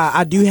 can't lie,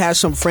 I do have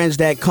some friends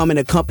that come and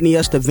accompany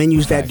us to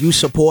venues that do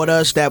support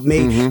us, that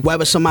may,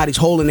 whether somebody's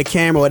holding the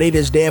camera or they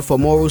just there for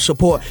moral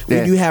support.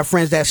 Yeah. We do have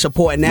friends that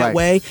support in that Right.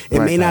 way. It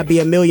Right. may not be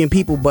a million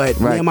people, but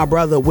me Right. and my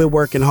brother, we're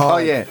working hard. Oh,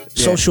 yeah.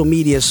 Social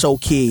media is so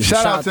key.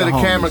 Shout out to the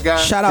homies. camera guy.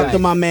 Shout out to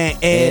my man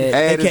Ed,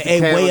 Ed is the aka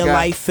camera Way of guy.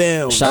 Life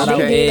Film. Shout Okay. out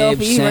Big deal Ib,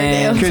 for you right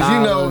Sam, now. Because you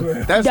Tyler.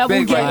 know, that's Double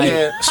big right game.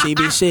 there.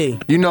 CBC.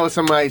 You know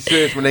somebody's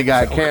serious when they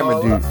got a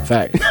camera dude.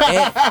 Fact.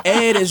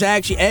 Ed is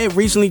actually, Ed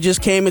recently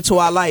just came into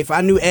our life.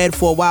 I knew Ed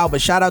for a while,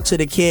 but shout out to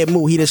the kid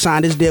Moo. He just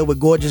signed his deal with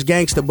Gorgeous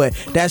Gangster, but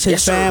that's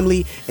his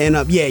family. And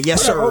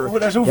yes sir.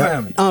 That's who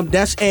family?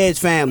 That's Ed's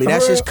family.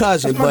 That's his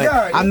cousin. That's my But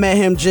guy, yeah. I met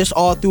him just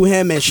all through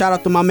him. And shout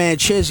out to my man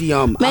Chizzy.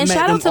 I Man, met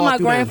shout them out to all my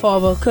through them.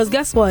 grandfather, because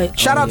guess what?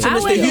 Shout out to I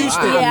Mr. would-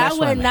 Houston. Yeah, I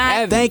would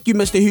not Thank you,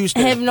 Mr.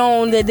 Houston. have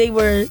known that they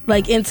were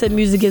like into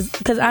music,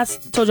 because I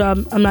told y'all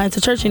I'm not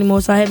into church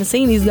anymore, so I haven't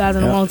seen these guys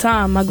in a long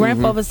time. My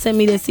grandfather sent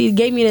me that CD,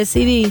 gave me that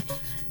CD.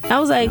 I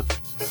was like,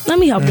 let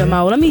me help them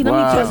out. Let me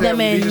Wow. plug them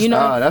in. You know,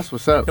 Ah, that's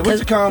what's up. And what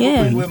you call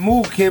Yeah. with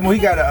Move Kid? He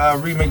got a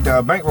remake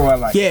the Bankroll I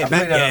like. Yeah, I play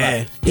man. that a Yeah.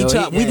 lot. He Yo,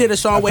 took- he- we did a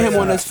song I with him play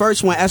on that. his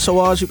first one,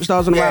 SOR,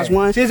 Superstars on the Last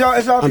One. See, it's all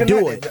I'm connected.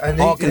 doing it.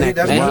 And All connected.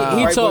 that's And why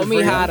he White taught Boy me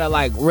Free. how to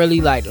like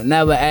really like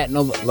never act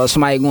like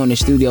somebody go in the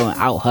studio and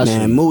out hustle.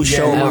 Man, Moo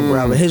showed my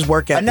brother his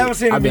work I ethic. never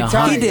seen I him be been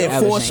tired. He did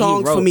Ever 4 since he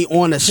songs for wrote. me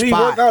on the So he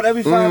work spot. out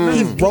every 5 minutes.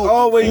 He wrote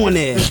always on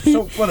there.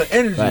 so full of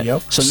energy, Right. yo.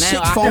 So now 6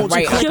 I can phones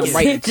write, I can clicking.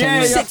 write in 10 Yeah,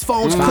 minutes. 6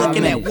 phones 5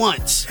 clicking at minutes.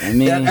 once. I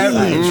mean, Yeah,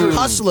 absolutely.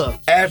 Hustler,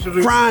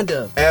 Absolutely.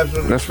 grinder.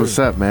 Absolutely. That's what's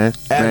up, man.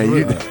 Man,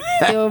 you,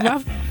 yo,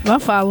 my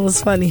father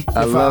was funny.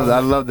 I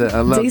love the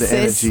They the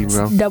says energy,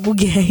 bro. double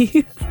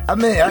gay. I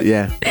mean,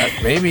 Yeah.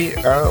 maybe. Do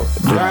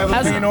I have an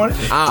opinion on it?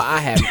 I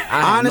have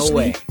Honestly, no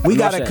way. we No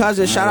got a shit.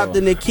 cousin. Shout out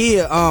to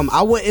Nakia.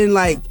 I wouldn't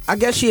like. I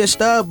guess she a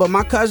stud, but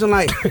my cousin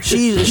like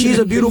she's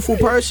a beautiful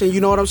person.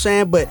 You know what I'm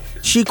saying? But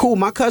she cool.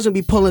 My cousin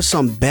be pulling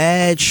some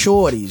bad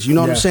shorties. You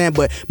know what I'm Yeah. saying?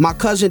 But my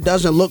cousin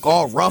doesn't look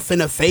all rough in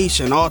the face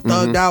and all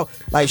thugged out.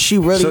 Like she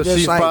really So just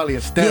she's like probably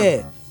a stem.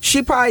 Yeah.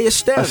 She probably a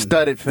stem. A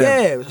studded femme.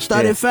 Yeah,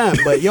 studded Yeah. femme.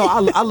 But yo, I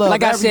love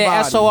Like I said,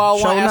 everybody.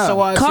 SOR1, Showing up.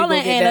 SOR2. Call in,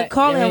 Anna.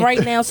 Call in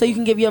right now so you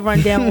can give your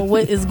rundown on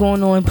what is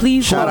going on.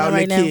 Please Shout call out in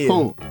right Nakia. now.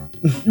 Cool.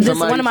 This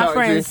Somebody one of my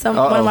talking to you? friends. One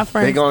of my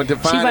friends. They gonna She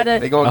define about it. to-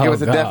 They gonna give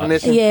us a God.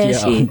 definition. Yeah,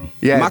 she.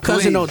 Yeah, My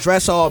cousin please. don't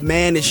dress all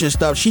mannish and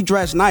stuff. She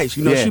dress nice.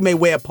 You know, Yeah. she may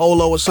wear a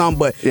polo or something,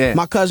 but Yeah.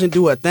 my cousin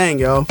do her thing,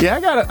 yo. Yeah,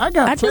 I got.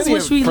 I just plenty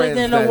wish of we lived friends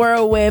in a that-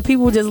 world where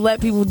people just let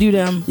people do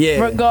them,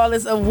 Yeah.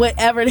 regardless of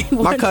whatever they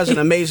want. My cousin,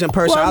 amazing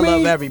person. Well, I love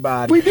mean,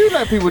 everybody. We do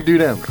let people do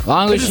them. As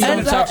long as you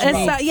don't touch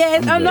me.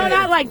 No,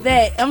 not like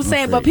that. I'm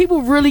saying, but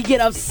people really get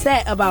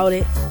upset about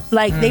it.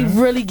 Like they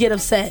really get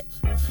upset.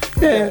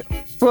 Yeah.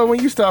 Well,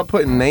 when you start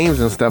putting names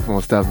and stuff on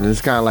stuff,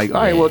 it's kind of like,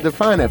 all right, well,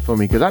 define that for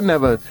me, because I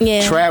never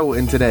Yeah. traveled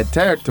into that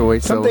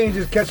territory. Some So, things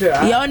just catch your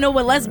eye. Y'all know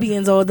what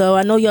lesbians are, though.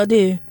 I know y'all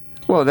do.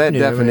 well, that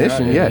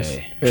definition, yeah, yes.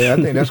 Yeah,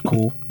 I think that's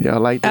cool. Y'all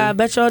like I that?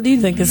 bet y'all do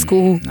think it's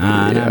cool.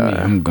 Nah,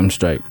 not me. I'm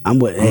straight. I'm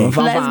with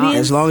Lesbians?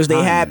 as long as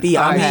they happy,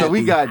 all I'm right, happy. so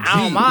we got G.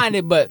 I don't mind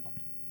it, but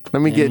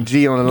Let me get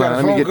G on the got a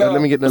line. phone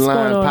Let me get the What's line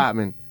going on?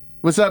 popping.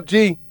 What's up,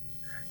 G?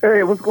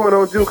 Hey, what's going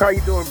on, Duke? How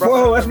you doing, bro?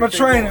 Whoa, that's my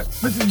trainer.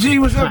 Mr. G,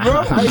 what's up,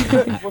 bro? How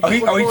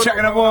you he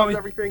checking up on me? How's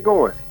everything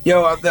going?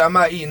 Yo, I'm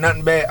not eating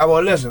nothing bad.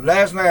 Well, listen,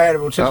 last night I had a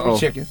rotisserie Uh-oh.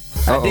 chicken.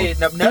 I did.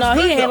 That's No,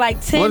 he good, had though.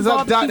 like 10 What's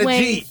up, barbecue Dr.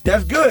 wings. G?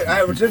 That's good.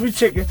 I was just be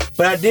chicken,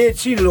 but I did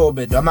cheat a little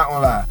bit. Though. I'm not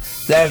gonna lie.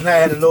 Last night I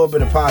had a little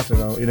bit of pasta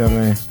though. You know what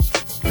I mean?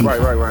 Right.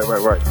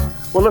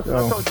 Well, listen,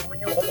 I told you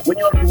when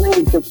you're on the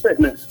road for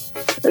fitness,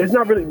 it's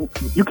not really.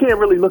 You can't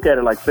really look at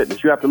it like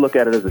fitness. You have to look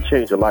at it as a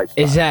change of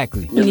lifestyle.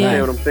 Exactly. You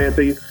understand what I'm saying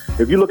to you?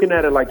 If you're looking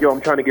at it like, yo,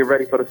 I'm trying to get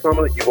ready for the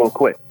summer, you won't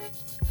quit.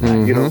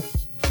 You know.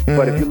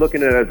 But if you're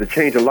looking at it as a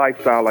change of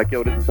lifestyle, like,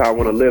 yo, this is how I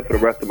want to live for the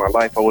rest of my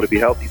life. I want to be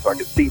healthy so I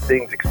can see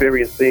things,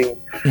 experience things,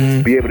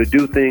 be able to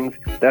do things.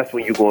 That's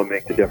when you're going to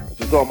make the difference.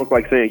 It's almost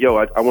like saying, yo,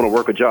 I want to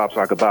work a job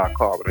so I can buy a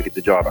car. When I get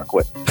the job, I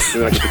quit.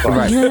 Then I get the car.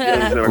 Right.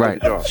 Then I get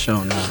Right. the job.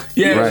 Sure not.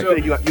 Yeah. Right. So,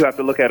 You have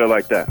to look at it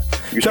like that.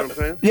 You know what I'm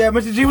saying? yeah,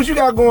 Mr. G, what you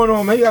got going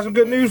on, man? You got some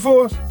good news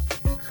for us?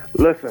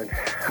 Listen,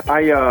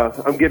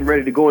 I'm getting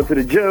ready to go into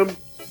the gym.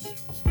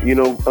 You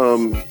know,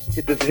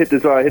 hit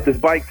this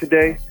bike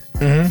today.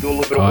 Do a little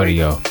bit of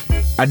Cardio. weight.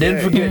 I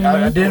didn't forget.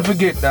 I didn't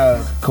forget,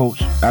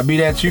 Coach. I be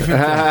that chief.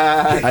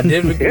 I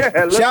didn't forget.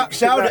 Yeah, listen,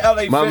 shout out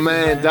to LA My Fitness,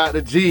 man,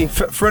 Dr. G.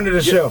 friend of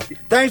the show.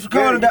 Thanks for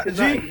calling, Dr.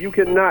 G. You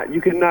cannot,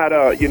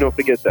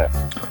 forget that.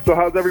 So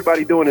how's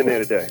everybody doing in there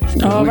today?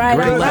 All right,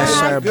 great. all Bless,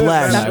 sir. right.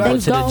 Bless. I go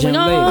to the gym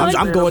Going later. on.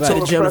 I'm going to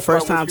the gym the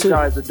first time, What you too.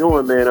 guys are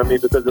doing, man. I mean,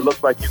 because it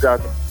looks like you guys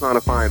are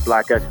personifying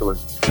black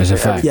excellence. That's a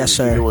fact. Yes,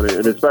 sir. Doing it.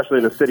 And especially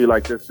in a city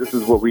like this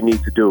is what we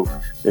need to do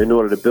in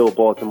order to build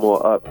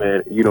Baltimore up,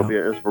 man. You know, be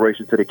an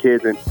inspiration to the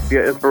kids and be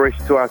an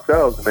inspiration to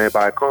ourselves, man,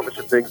 by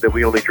accomplishing things that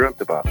we only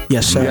dreamt about.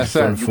 Yes, sir. Yes,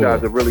 sir. You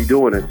guys are really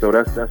doing it, so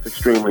that's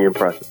extremely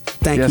impressive.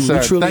 Thank Yes, you. sir.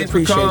 We truly Thanks for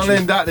appreciate calling you.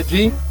 in, Dr.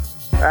 G.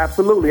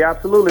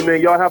 Absolutely,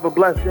 man. Y'all have a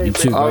blessed day. You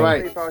too, man. All bro.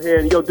 right. Safe out here.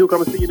 And yo, Duke, I'm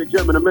gonna see you in the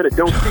gym in a minute.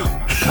 Don't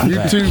cheat.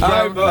 You too,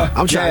 bro.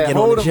 I'm trying to get on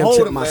hold the him, gym hold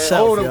tip him, man.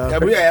 myself, Hold him. yo. Yeah,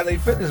 we at LA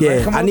Fitness, Yeah,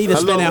 man. Come I on. need to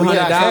spend that We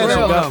got $100 Anna on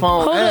the and go.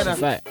 phone. Hold Anna. up.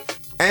 Fact.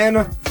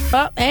 Anna.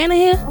 Anna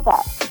here.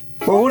 Well,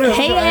 who this?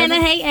 Hey,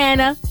 Anna. Hey,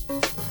 Anna.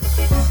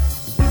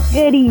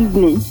 Good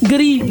evening.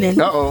 Good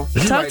evening. Uh-oh.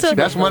 Talk to.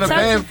 That's one of talk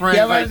to- Van's friends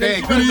Yeah, right there.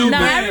 Good No, evening.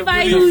 Now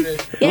everybody who's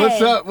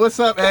yeah. What's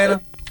up,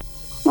 Anna?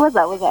 What's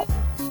up?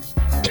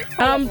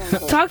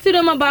 Talk to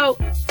them about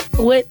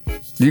what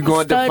You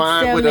going to Stud,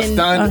 define what stem,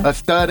 and, a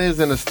stud is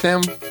and a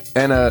stem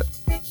and a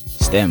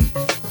STEM.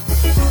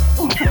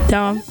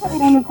 Dom. Put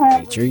it in the terms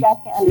where Tree. you guys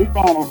can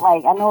understand it.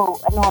 Like I know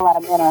a lot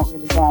of men aren't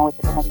really down with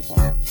it and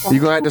everything. So, you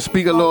gonna have to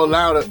speak a little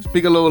louder.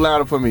 Speak a little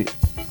louder for me.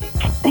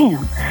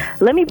 damn.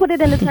 Let me put it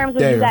in the terms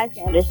where There you you guys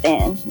can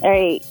understand. All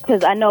right,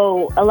 because I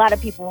know a lot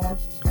of people,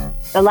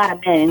 a lot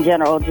of men in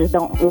general, just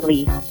don't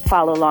really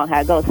follow along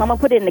how it goes. So I'm gonna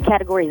put it in the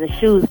categories of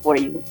shoes for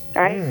you.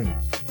 All right.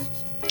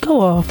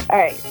 Go off. All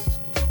right.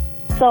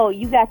 So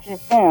you got your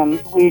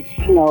stems, which,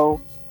 you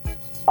know,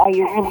 are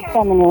your really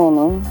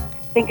feminine.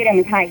 Think of them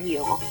as high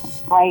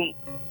heels, right?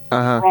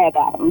 Red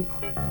bottoms.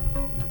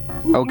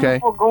 Okay.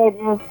 Beautiful,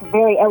 gorgeous,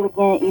 very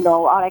elegant, you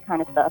know, all that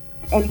kind of stuff.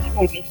 And you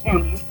have your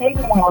stems. Your stems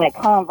are more like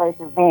Converse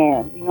or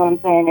Vans. You know what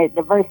I'm saying?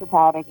 They're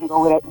versatile. They can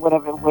go with it,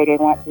 whatever way they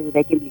want to.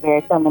 They can be very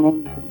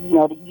feminine. You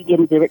know, you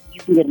can get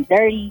them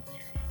dirty,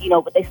 you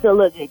know, but they still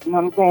look good. You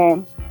know what I'm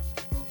saying?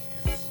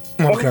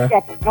 And Okay. you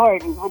got the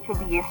Jordans, which would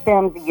be your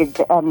stems and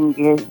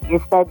your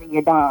studs and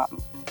your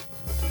doms.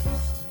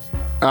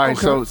 All right.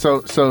 So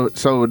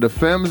the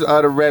femmes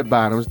are the red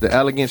bottoms, the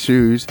elegant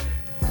shoes.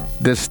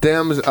 The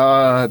stems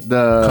are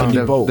Can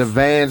be both. the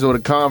Vans or the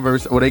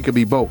Converse, or they could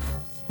be both.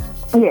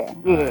 Yeah.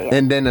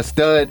 And then the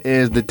stud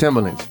is the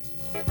Timberlands.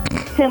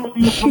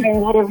 Timberlands,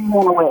 whatever you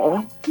want to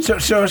wear. So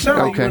it sounds like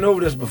Okay. you went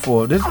over this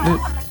before. This.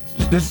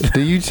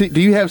 Do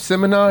you have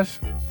seminars?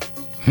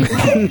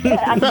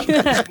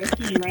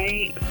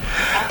 Right?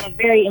 I'm a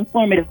very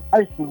informative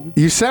person.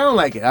 You sound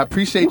like it. I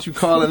appreciate you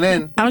calling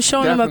in. I'm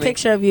showing them a Definitely.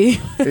 picture of you.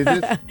 Is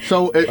this,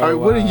 so,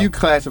 what are you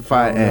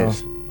classified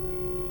as?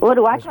 What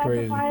do I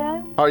crazy. classify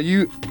as? Are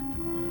you?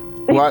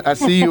 Well, I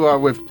see you are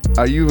with.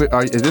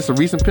 Is this a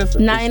recent picture?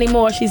 Not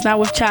anymore. She's not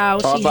with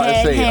child. I was She about to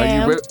had say,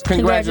 are you him.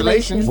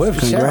 congratulations. With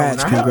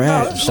Congrats, child.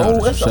 congrats.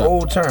 That's an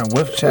old term.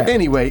 With child.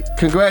 Anyway,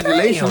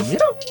 congratulations. Damn,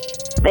 yo.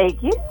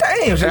 Thank you.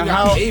 Damn, so you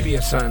How- got a baby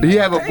or something. Do you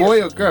have a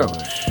boy or girl?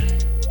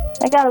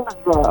 I got a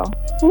little girl.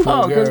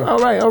 Oh, good. girl. All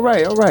right.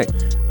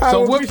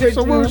 So well, what? appreciate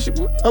So you. what? Was she,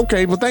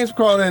 okay, well, thanks for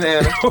calling in,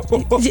 Anna.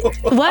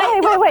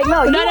 What? Wait.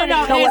 No, you No. wanna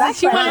know what I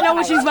She want to know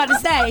what classify she's about to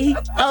say.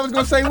 I was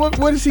gonna say,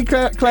 what is she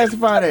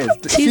classified as?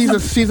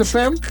 She's a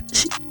femme,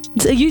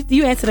 So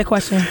you answer the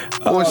question.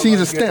 or she's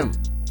a STEM?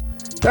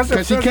 That's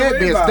Because she can't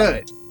be a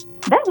stud.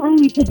 That's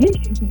really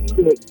position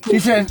to you. She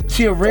said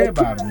she a red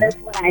bottom. That's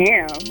what I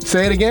am.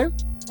 Say it again.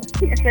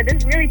 I said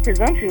it's really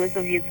presumptuous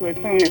of you to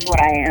assume that's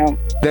what I am.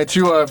 That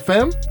you are a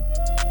femme.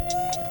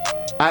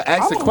 I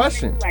asked a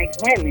question. Like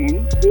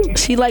women.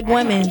 She like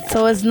women,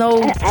 so it's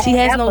no. She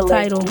has no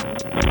title.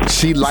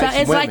 She So likes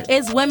it's women. like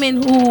it's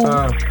women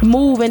who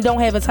move and don't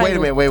have a title. Wait a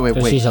minute. Wait.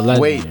 So she's a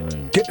lesbian.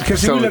 Wait. Because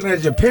she So- was looking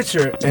at your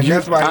picture, and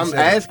that's why I'm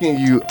asking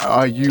you.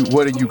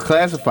 What are you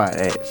classified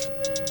as?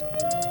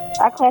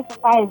 I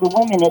classify as a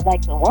woman as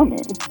like a woman.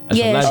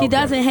 Yeah, she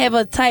doesn't have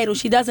a title.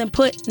 She doesn't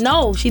put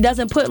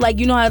like,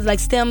 you know how like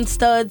STEM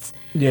studs.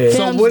 Yeah.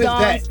 So what is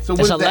that? So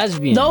It's a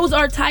lesbian. Those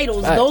are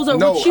titles. Those are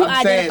what you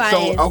identify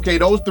as. Okay,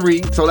 those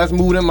three. So let's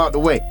move them out the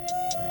way. So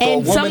And a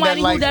woman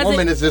somebody that likes who doesn't.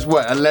 woman is just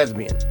what? A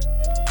lesbian.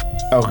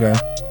 Okay.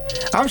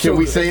 I'm sure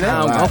we say that?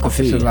 I'm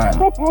confused. It's a lie.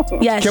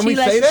 Yeah, Can she we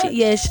likes, say that?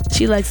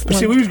 She likes.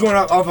 See, we was going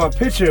off her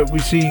picture. We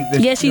see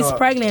that. Yeah, she's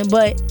pregnant,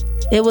 but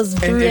it was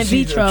through in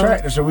she's vitro.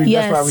 attractive, so that's why we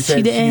Yes, said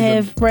she didn't she's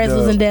have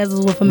razzles and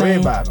dazzles with a Red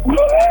man. bottom.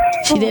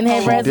 She didn't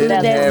have razzles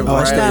and dazzles. Oh,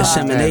 it's the Right.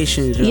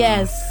 insemination. John.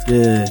 Yes.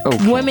 Yeah.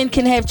 Women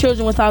can have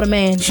children without a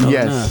man.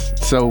 Yes.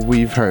 So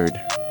we've heard.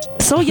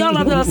 So y'all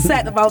are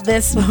upset about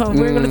this.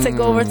 We're gonna take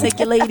over, take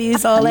your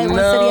ladies, all that one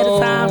city at a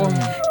time.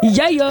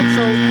 Yeah.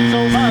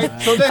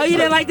 So Oh, you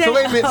didn't like that? So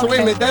wait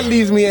a minute. That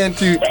leads me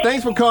into.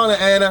 Thanks for calling,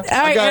 Anna.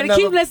 All right, Anna,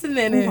 keep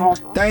listening.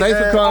 Thanks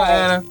for calling,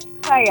 Anna.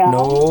 Hi, y'all.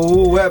 No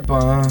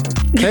weapon.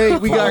 Hey,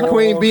 we got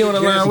Queen B on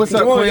the line. What's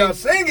up, Come on, Queen? y'all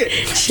sing it.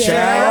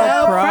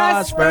 Shall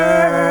prosper.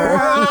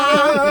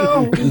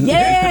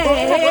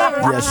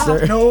 Yeah. Yes,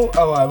 sir. No.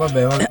 Oh, my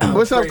bad.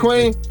 What's up,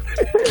 Queen?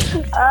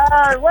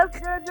 What's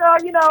good, y'all?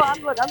 You know, I'm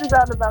just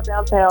out and about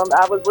downtown.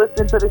 I was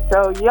listening to the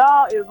show.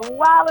 Y'all is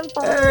wilding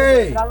for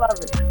Hey. I love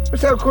it.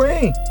 What's up,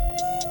 Queen?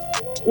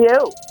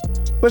 You.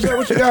 What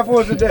you got for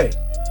us today?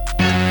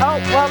 Oh,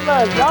 well,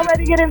 look, y'all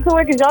ready to get into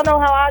it? Because y'all know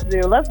how I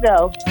do. Let's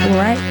go. All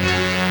right.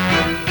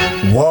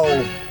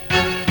 Whoa.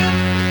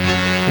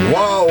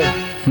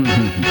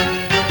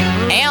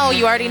 And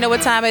you already know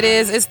what time it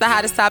is. It's the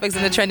hottest topics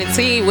in the trending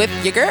tea with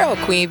your girl,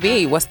 Queen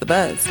B. What's the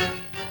buzz?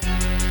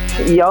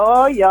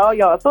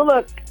 Y'all. So,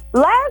 look,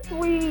 last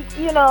week,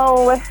 you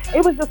know,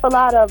 it was just a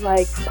lot of,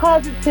 like,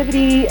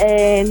 positivity.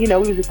 And, you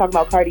know, we were just talking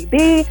about Cardi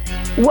B.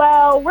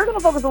 Well, we're going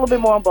to focus a little bit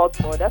more on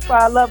Baltimore. That's why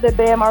I love that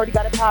Bam already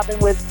got it popping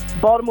with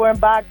Baltimore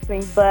and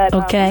boxing. But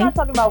Okay. we're not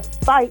talking about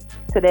fights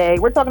today.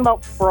 We're talking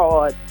about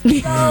fraud.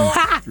 Y'all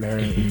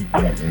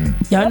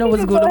know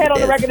what's going Go ahead on.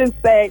 on the record and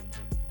say,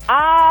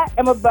 I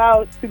am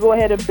about to go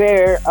ahead and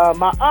bear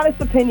my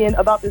honest opinion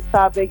about this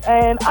topic,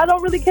 and I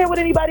don't really care what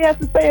anybody has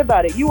to say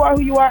about it. You are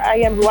who you are. I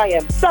am who I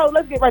am. So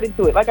let's get right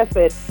into it. Like I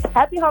said,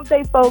 happy hump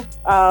day, folks.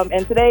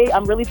 And today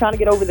I'm really trying to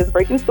get over this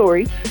breaking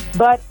story.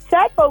 But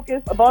Chad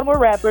Focus, a Baltimore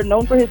rapper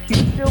known for his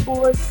huge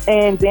billboards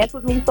and Dance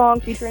With Me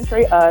song featuring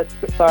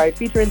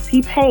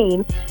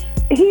T-Pain,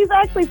 he's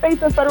actually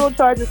facing federal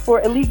charges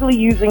for illegally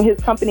using his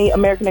company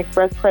American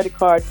Express credit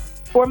card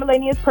for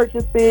miscellaneous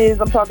purchases.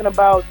 I'm talking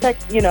about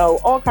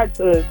all kinds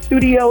of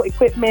studio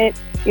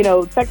equipment,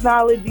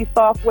 technology,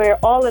 software,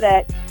 all of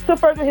that to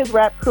further his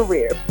rap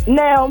career.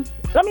 Now,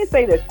 let me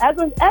say this. As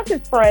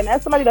his friend,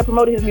 as somebody that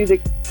promoted his music,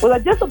 was I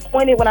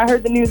disappointed when I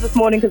heard the news this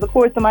morning? Because, of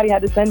course, somebody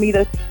had to send me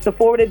the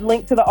forwarded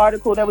link to the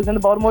article that was in the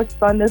Baltimore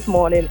Sun this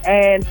morning.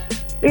 And,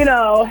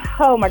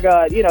 oh, my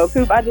God,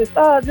 Coop, I just,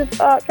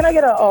 can I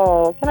get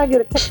a,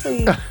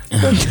 please?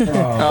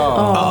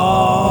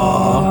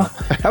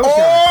 Oh,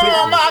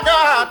 my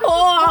God.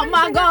 Oh,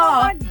 my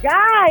God. My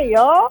guy,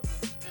 y'all.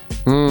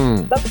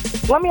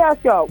 Let me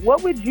ask y'all,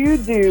 what would you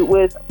do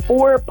with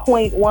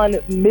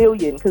 4.1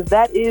 million? Because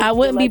that is, I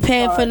wouldn't be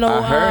paying for no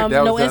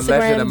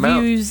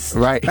Instagram views,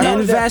 right?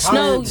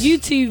 No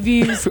YouTube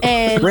views,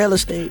 and real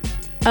estate.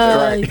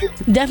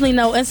 Definitely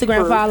no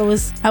Instagram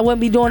followers. I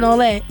wouldn't be doing all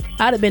that.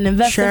 I'd have been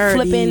investing,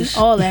 flipping,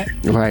 all that.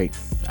 Right.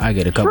 I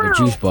get a couple of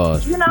juice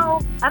bars. And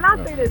I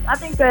say this, I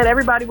think that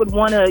everybody would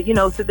want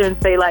to, sit there and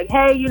say like,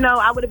 hey,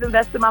 I would have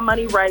invested my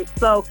money right.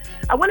 So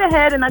I went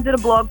ahead and I did a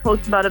blog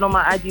post about it on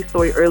my IG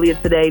story earlier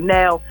today.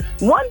 Now,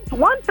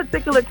 one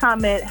particular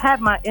comment had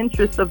my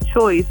interest of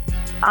choice.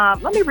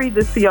 Let me read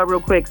this to y'all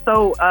real quick.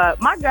 So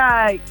my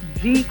guy,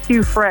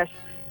 GQ Fresh,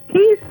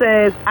 he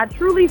says, I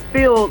truly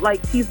feel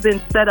like he's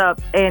been set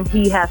up and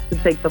he has to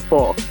take the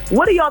fall.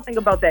 What do y'all think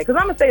about that? Because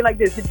I'm going to say it like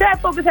this. Did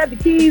Chad Focus have the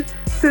keys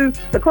to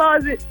the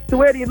closet to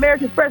where the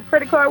American Express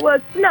credit card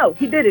was? No,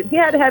 he didn't. He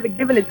had to have it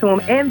given it to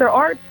him. And there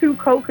are 2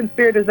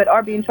 co-conspirators that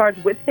are being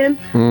charged with him.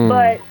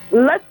 But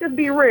let's just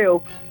be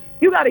real.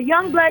 You got a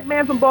young black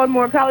man from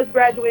Baltimore, a college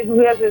graduate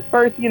who has his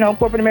first,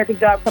 corporate American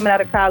job coming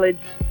out of college.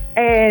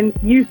 And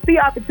you see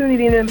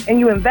opportunity in him and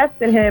you invest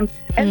in him.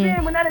 And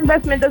then when that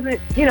investment doesn't,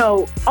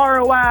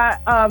 ROI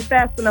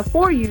fast enough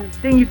for you,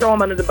 then you throw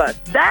him under the bus.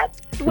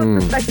 That's what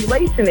the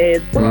speculation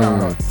is.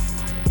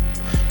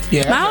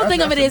 Yeah, my whole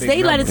thing of it is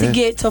they let it to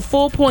get to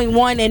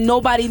 4.1 and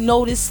nobody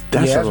noticed.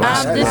 That's a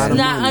lot.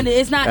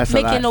 It's not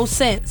making no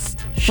sense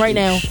right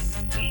now.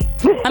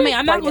 I mean,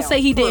 I'm not going to say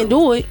he didn't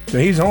do it. So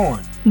he's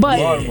on. But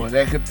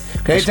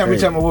every time you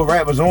tell me what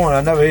rapper's on,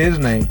 I never hear his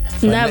name.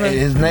 Never.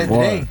 His name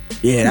today.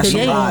 Yeah, that's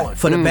a lot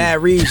for the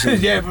bad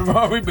reason. Yeah,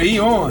 but he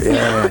on.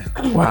 Yeah.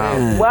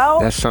 Wow. Well,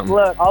 that's something.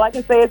 Look, all I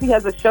can say is he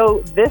has a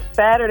show this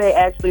Saturday,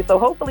 actually. So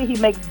hopefully he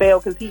makes bail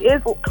because he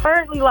is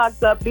currently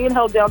locked up, being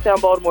held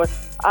downtown Baltimore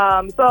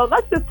So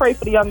let's just pray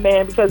for the young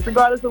man, because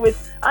regardless of which,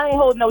 I ain't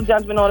holding no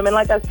judgment on him. And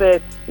like I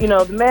said, you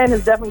know, the man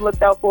has definitely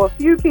looked out for a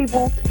few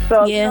people.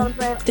 So yeah, you know what I'm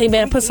saying? they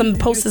better put some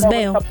posters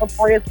bail. A couple of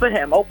prayers for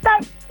him, okay?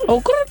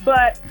 Okay.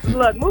 But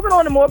look, moving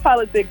on to more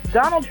politics.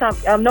 Donald Trump.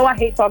 I know I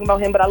hate talking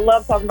about him, but I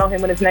love talking about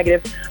him when it's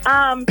negative.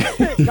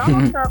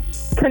 Donald Trump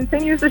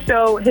continues to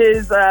show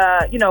his,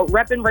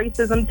 repping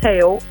racism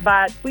tail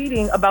by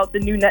tweeting about the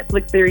new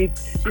Netflix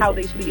series How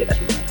They See It,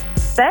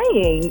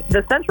 saying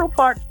the Central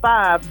Park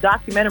 5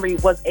 documentary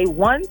was a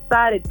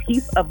one-sided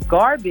piece of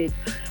garbage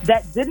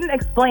that didn't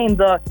explain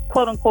the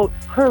quote-unquote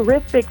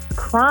horrific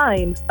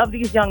crimes of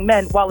these young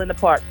men while in the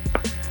park.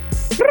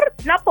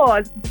 Now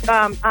pause,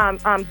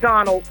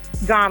 Donald,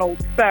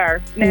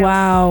 sir. Now,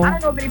 wow. I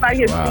don't know if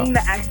anybody has seen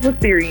the actual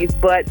series,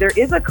 but there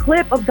is a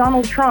clip of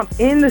Donald Trump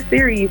in the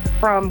series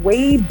from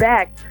way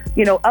back,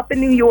 you know, up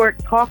in New York,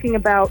 talking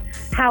about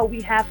how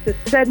we have to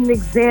set an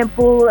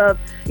example of,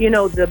 you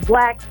know, the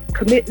blacks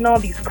committing all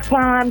these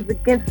crimes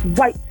against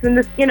whites and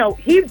this, you know,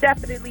 he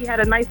definitely had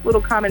a nice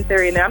little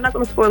commentary in there. I'm not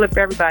going to spoil it for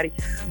everybody,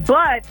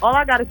 but all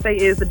I got to say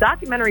is the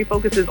documentary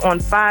focuses on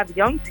 5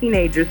 young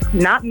teenagers,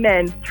 not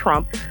men,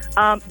 Trump,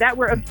 that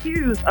were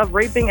accused of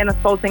raping and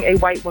assaulting a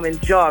white woman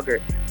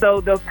jogger.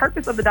 So the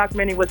purpose of the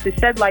documentary was to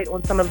shed light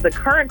on some of the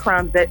current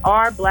crimes that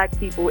our black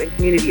people and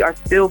community are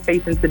still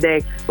facing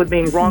today with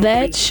being wrongfully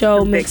That show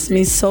convicted. makes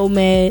me so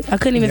mad. I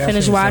couldn't even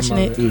finish watching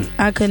it.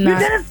 I could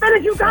not. You didn't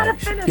finish. You gotta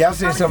finish. Yeah, I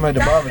seen something at the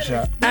barbershop.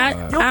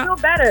 You'll feel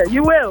better.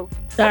 You will.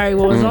 All right,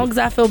 well, as long as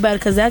I feel better,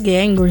 because I get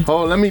angry.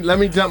 Oh, let me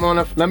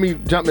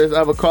jump this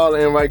other caller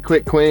in right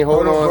quick, Queen.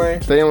 Hold on.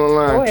 Queen. Stay on the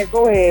line.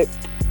 Go ahead.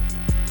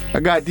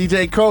 I got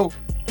DJ Cole.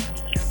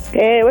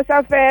 Hey, what's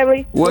up,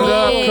 family? What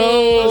up,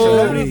 Cole?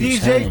 Celebrity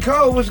DJ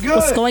Cole, what's good?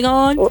 What's going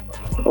on?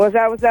 What's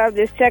up?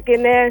 Just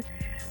checking there.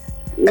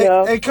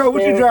 Hey, Cole,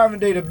 what you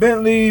driving today? The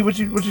Bentley? What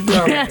you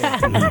driving?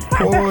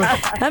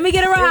 Let me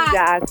get a ride. This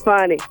guy's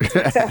funny.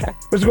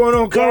 What's going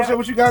on, Cole? So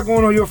what you got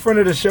going on? You're a friend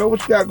of the show.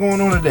 What you got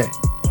going on today?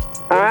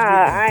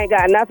 I ain't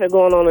got nothing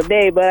going on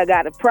today, but I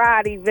got a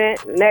Pride event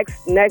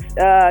next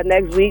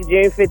week,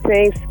 June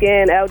 15th.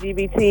 Skin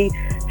LGBT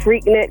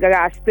Freaknik. I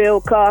got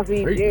Spilled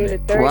Coffee, June the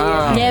 30th.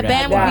 Wow. Yeah,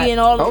 Bam will be in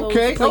all of those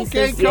places.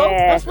 Okay, Cole.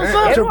 Yeah. That's what's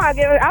up.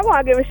 I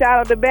want to give a shout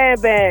out to Bam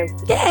Bam.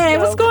 Yeah,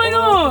 what's going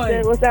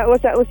on? What's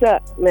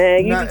up,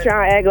 man? You be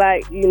trying to act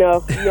like you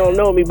don't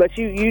know me, but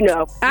you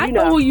know. I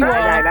know who you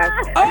are.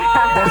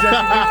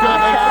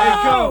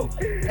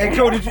 Hey,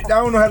 Cole, I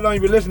don't know how long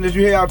you been listening. Did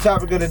you hear our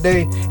topic of the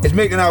day? It's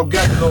making our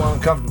guts a little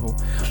uncomfortable.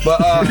 But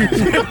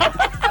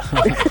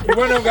you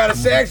one of them got a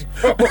sex.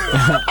 It's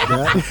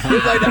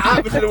like the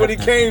opposite of what he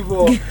came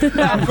for.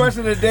 Our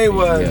question of the day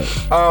was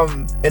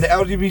in the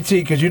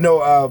LGBT, because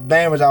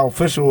Bam is our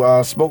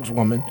official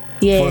spokeswoman.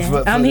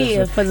 Yeah, I'm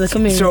here for the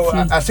community. So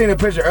I seen a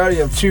picture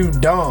earlier of 2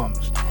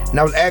 doms, and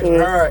I was asking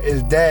her,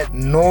 is that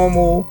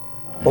normal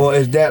or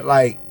is that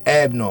like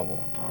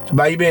abnormal? So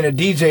by you being a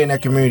DJ in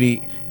that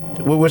community,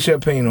 what's your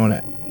opinion on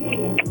that?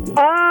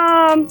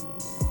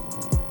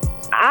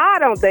 I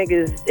don't think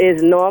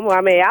it's normal.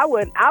 I mean, I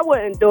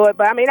wouldn't do it,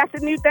 but I mean that's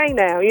a new thing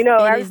now.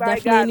 Everybody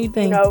got a new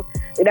thing.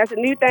 That's a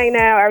new thing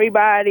now.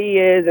 Everybody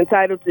is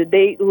entitled to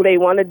date who they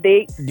want to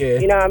date. Yeah.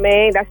 You know what I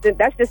mean? That's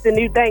just a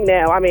new thing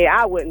now. I mean,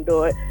 I wouldn't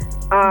do it.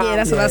 Yeah,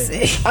 that's what I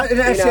say.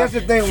 That's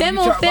the thing. Femme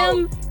on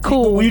femme,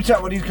 cool. When you talk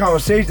about these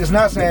conversations, it's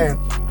not saying,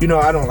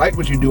 I don't like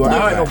what you do.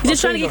 You're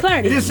just trying to get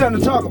clarity. It's just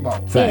something to talk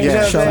about.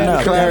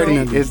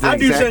 Clarity is the I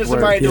do send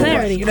somebody to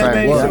clarity. You know what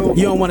I mean? So,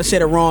 You don't want to say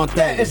the wrong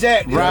thing.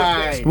 exactly.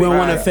 Right. We don't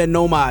want to offend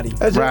nobody.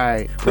 That's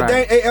Right. But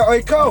then,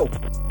 hey, Cole.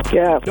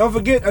 Yeah. Don't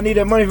forget, I need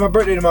that money for my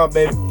birthday tomorrow,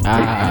 baby. Baby,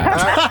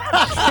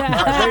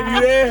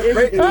 you there?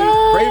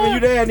 Raven, you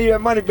there? I need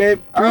that money,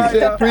 baby.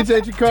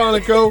 Appreciate you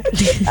calling, Cole.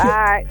 All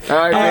right.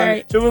 All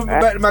right. So we'll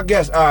back to my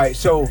guest. All right.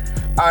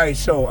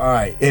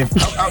 If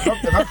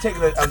I'm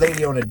taking a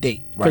lady on a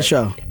date, right? For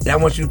sure. And I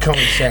want you to come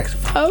with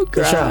saxophone. Oh,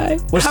 God.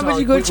 How much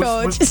you going to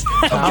charge? That's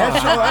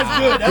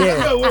good.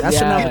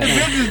 That's enough. Get the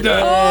business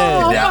done.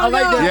 I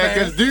like that. Yeah,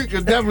 because Duke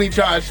could definitely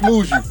try to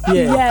smooth you.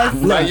 Yeah. Yes.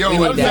 Like,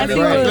 yo,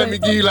 Definitely let me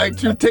give you like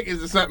 2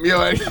 tickets or something,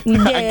 yo. I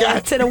Yeah,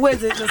 got to the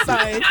Wizards or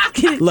something.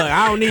 Look,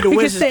 I don't need the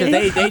Wizards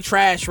because they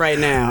trash right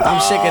now. I'm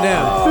sick of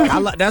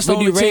them. That's the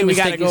only team we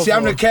got to go See, for.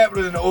 I'm the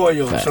captain of the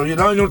Orioles, so you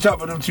don't talk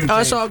about them 2 things.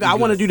 It's all good. I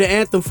want to do the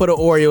anthem for the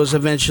Orioles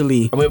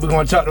eventually. We're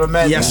going to talk to a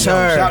man. Yes,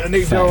 sir. Shout out to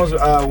Nick Jones.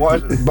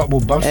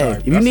 Hey,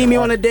 if you need me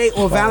on a date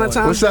or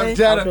Valentine's What's Day, up,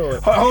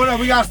 Jetta? Hold on,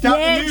 we got to stop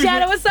the Yeah, music.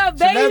 Jetta, what's up,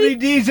 baby?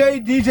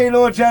 Celebrity DJ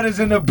Lord Jetta's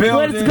in the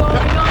building. What's going on?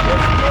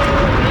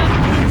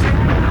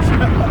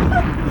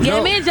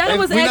 Yeah, me and Jetta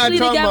was actually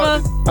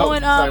together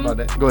on sorry about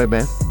that. Go ahead,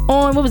 man.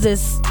 on what was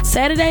this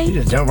Saturday? You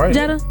just jump right in.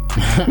 Jetta.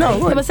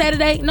 No, It was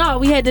Saturday.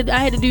 No, I had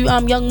to do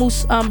Young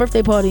Moose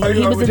birthday party. Oh,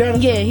 you He with Jetta?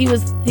 he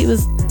was.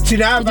 See,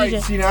 now I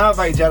DJ.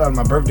 invite Jetta to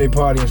my birthday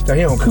party and stuff.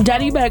 He don't come.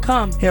 Jetta, you better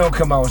come. He don't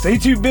come out. So he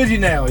too busy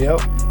now, yo.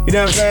 You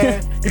know what I'm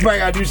saying? He probably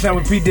got to do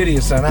something with P. Diddy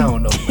or something. I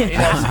don't know. You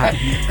know what I'm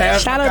saying?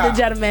 Shout out to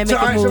Jetta, man. So,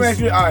 Making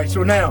moves. all right,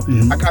 so now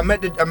I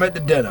met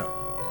the dinner.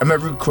 I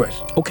met Ruth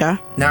Chris. okay.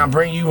 Now I'm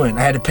bringing you in.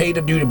 I had to pay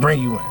the dude to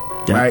bring you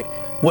in, right?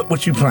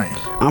 What you playing?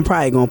 I'm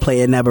probably gonna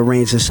play It Never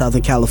Rains in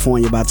Southern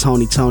California by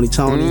Tony.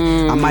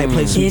 I might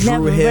play some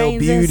Drew Hill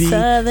Beauty.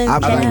 I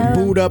like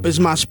Boot Up is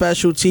my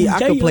specialty. I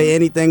can play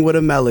anything with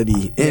a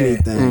melody.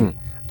 Anything.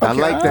 I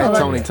like that,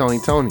 Tony.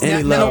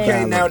 Any love.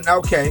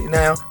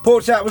 Now,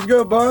 Pork Chop was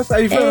good, boss. How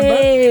you feeling, bud?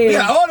 We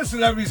got all the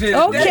celebrities here.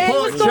 Okay,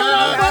 what's going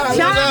on, Pork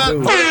Chop?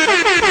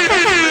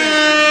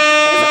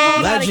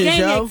 Legends,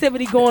 yo.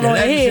 Activity going on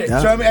here.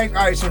 So, all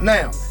right, so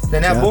now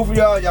both of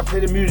y'all play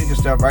the music and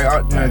stuff, right?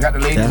 Got the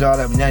ladies, all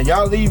that. Now,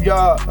 y'all leave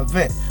y'all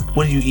event.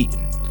 What are you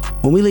eating?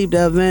 When we leave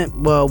the event,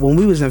 well, when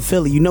we was in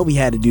Philly, we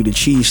had to do the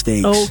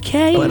cheesesteaks.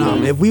 Okay. But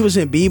if we was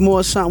in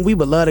B-more or something, we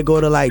would love to go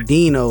to like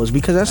Dino's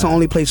because that's the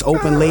only place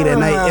open late at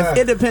night. If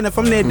it depends, if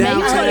I'm there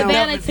downtown,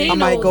 I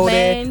might go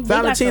there.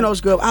 Valentino's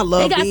good. I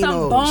love Dino's. They got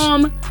some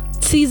bomb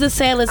Caesar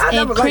salads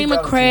and cream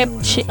of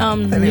crab soup.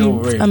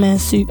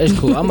 It's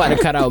cool. I'm about to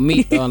cut out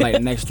meat on like the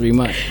next 3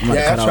 months. I'm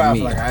about to cut out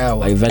meat.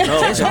 Like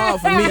vegetables. It's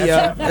hard for me,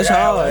 yo. It's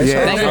hard.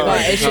 Think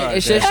about it.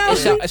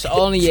 It's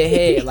all in your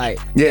head. Like,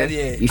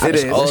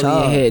 it's all in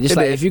your head. Just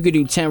like if you could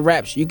do 10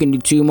 reps, you can do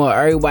 2 more.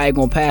 Everybody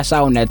gonna pass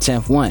out on that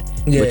 10th one.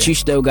 But you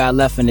still got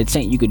left in the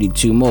tank. You could do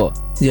 2 more.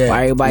 Yeah.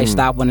 Why everybody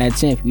stop on that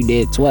 10th? You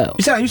did 12.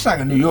 You sound like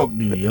a New York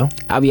dude, yo.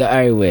 I be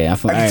everywhere. I'm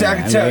from everywhere. I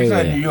can tell you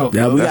sound New York.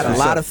 Yeah, we got a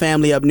lot of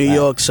family up New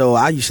York, so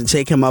I used to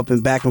take him up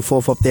and back and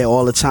forth up there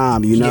all the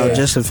time.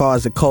 Just as far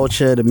as the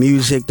culture, the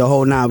music, the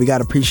whole nine. We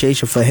got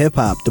appreciation for hip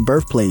hop, the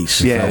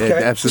birthplace. Yeah,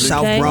 absolutely.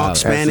 South Bronx,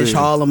 Spanish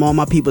Harlem, all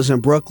my people's in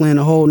Brooklyn,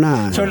 the whole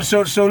nine. So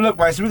look,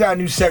 right. So we got a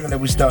new segment that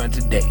we're starting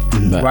today,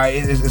 right?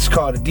 It's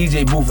called the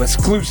DJ Booth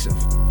exclusive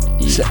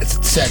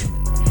segment.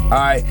 All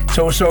right,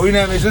 so you know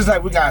what I mean? It's just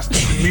like we got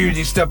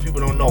music stuff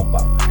people don't know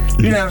about.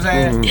 You know what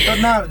I'm saying? So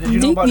now, did you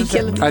know about this?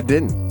 I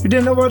didn't. You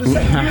didn't know about this? You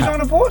was on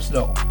the force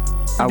though.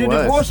 I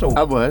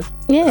was.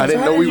 Yeah. I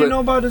didn't know we were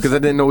because I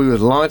didn't know we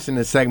was launching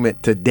the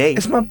segment today.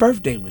 It's my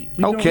birthday week.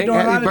 Okay,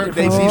 happy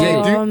birthday,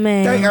 DJ Duke.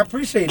 Man. Thank you, I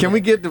appreciate it. Can we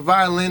get the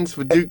violins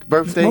for Duke's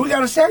birthday? Well, we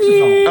got a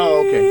saxophone.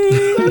 Oh,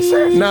 okay. No. This is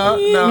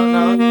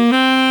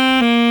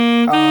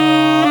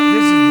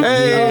I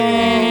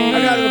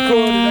gotta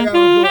record it.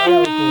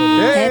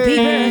 Happy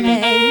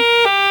birthday.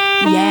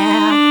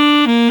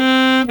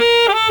 Yeah.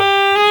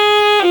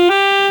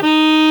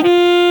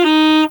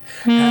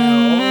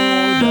 How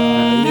old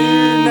are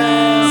you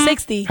now?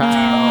 60.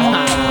 How old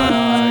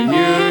are you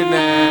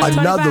now?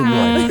 Another one. Oh,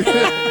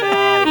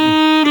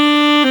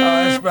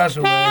 that's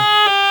special, man.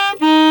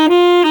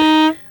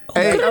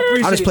 Hey,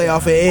 I just play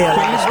off of air.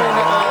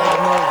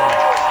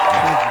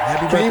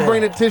 Can you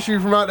bring the tissue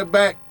from out the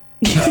back?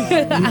 You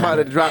might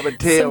have dropped a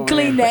tail.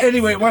 Clean that.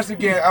 Anyway, once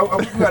again,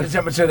 we got to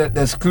jump into the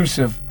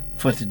exclusive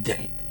for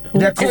today.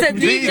 It's a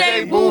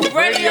DJ Booth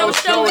radio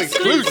show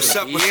exclusive. What's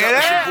up, it's your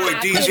boy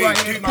DJ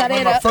Duke. One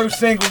of my first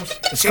singles.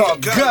 It's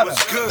called Gutter.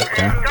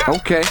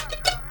 Okay.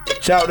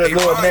 Shout out to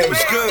Lord Nate.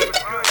 What's good?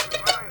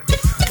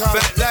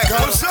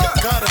 What's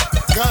up? Gutter.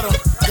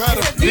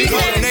 DJ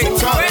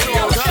Nate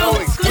radio show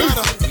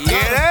exclusive.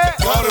 Yeah, that?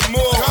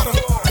 Baltimore.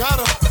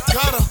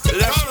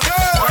 Let's go.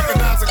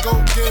 Recognize a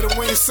go-getter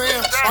when you see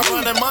him. I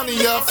run that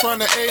money up from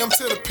the AM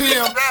to the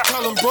PM.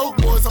 Tell them broke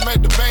boys I'm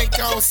at the bank,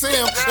 I don't see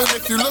him. And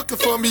if you're looking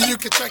for me, you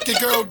can check your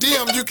girl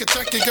DM.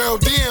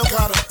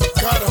 Got her.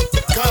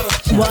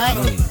 What?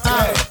 This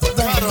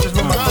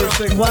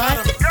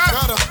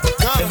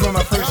is one of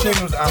my first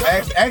singles.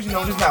 Actually,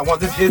 no, this is not one.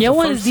 This is Your the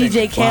one is first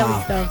DJ single.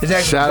 Khaled,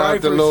 though. Shout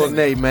out to Lord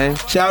Nate, man.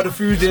 Shout out to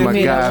Fusion.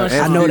 My guy.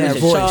 I know that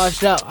voice.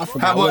 Charged up. I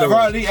forgot what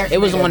it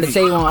was on the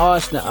table on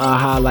Austin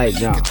highlight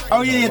jump.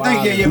 Oh yeah,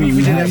 thank you. Yeah,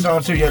 we did that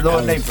song too. Yeah,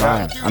 Lord Nate.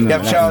 Got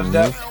charged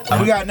up.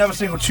 We got another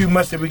single, Too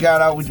Much, that we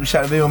got out. We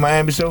shot a video in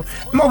Miami, so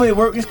I'm over here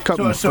working. So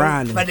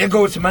but then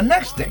go to my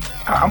next thing.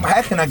 How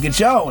can I get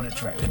y'all on the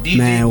track?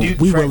 Man,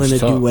 we willing to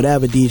do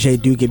whatever, DJ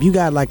Duke. If you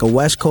got like a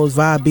West Coast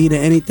vibe beat or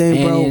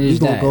anything, bro, we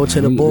gonna go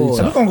to the board.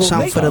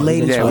 Something for the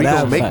ladies, yeah,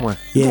 whatever. We gonna make one.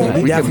 Yeah,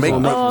 we definitely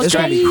gonna make one. It's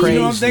gonna be You know what I'm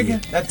crazy.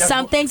 thinking?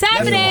 Something's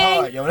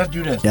happening. Yo, let's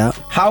do this. Yeah.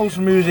 House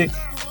music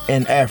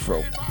and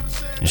Afro.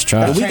 Let's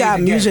try. We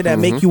got music that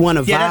make you want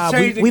to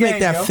vibe. We make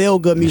that feel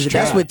good music.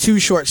 That's what Too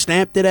Short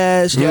stamped it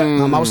as.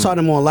 I was talking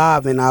to him on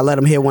live, and I let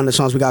him hear one of the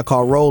songs we got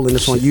called "Rollin'."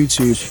 It's on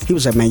YouTube. He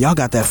was like, "Man, y'all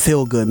got that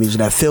feel good music,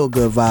 that feel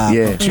good vibe."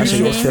 Yeah, I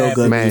said, "It's feel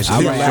good man. music."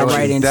 I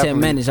write in 10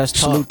 minutes. That's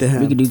Salute to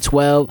him. We can do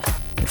 12,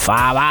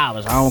 5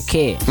 hours. I don't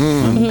care.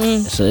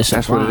 So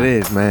that's what it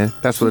is, man.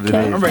 That's what it is.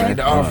 I'm ready to get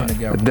the offering I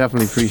together.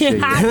 definitely appreciate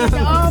it.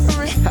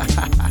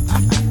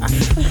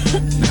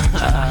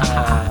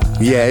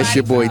 Yeah, it's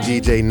your boy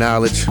DJ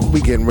Niledge.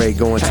 We getting ready to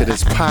go into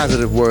this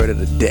positive word of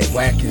the day.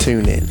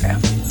 Tune in.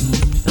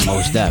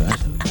 Most definitely.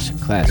 That's a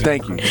classic.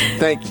 Thank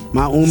you.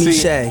 My Umi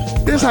say.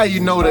 This how you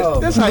know the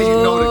growth. That's how you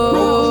know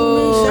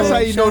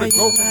the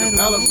growth and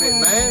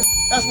development, man.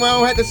 That's why I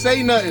don't have to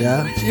say nothing.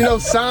 Yeah. You know,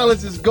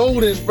 silence is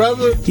golden,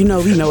 brother. You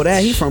know, we know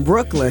that. He from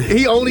Brooklyn.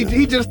 He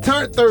just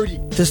turned 30.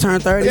 Just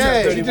turned 30?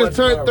 Yeah, he just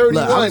turned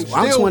 31. Look,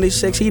 I'm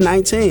 26, he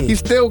 19. He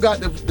still got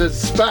the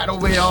spot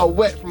over here all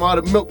wet from all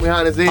the milk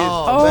behind his ears.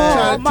 Oh,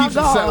 trying to teach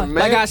him something,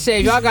 man. Like I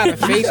said, y'all got a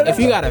face. If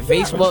you got a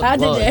Facebook, I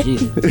did that.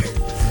 Jesus.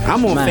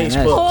 I'm on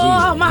Facebook.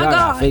 Oh my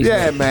God.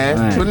 Yeah,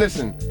 man. But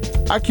listen,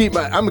 I'm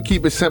gonna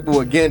keep it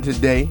simple again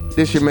today.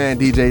 This your man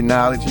DJ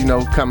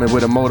Niledge, coming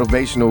with a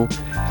motivational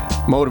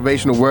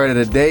word of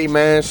the day,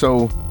 man.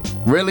 So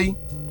really,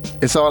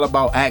 it's all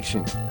about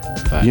action.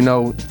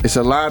 It's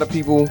a lot of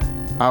people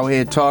out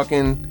here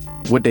talking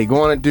what they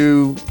gonna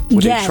do,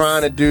 what they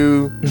trying to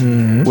do,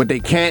 what they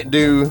can't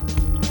do.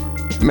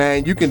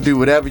 Man, you can do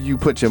whatever you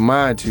put your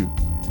mind to.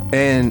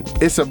 And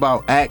it's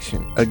about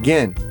action.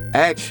 Again,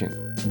 action.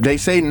 They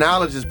say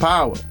knowledge is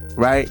power,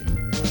 right?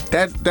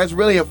 That's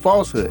really a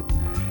falsehood.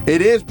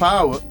 It is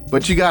power,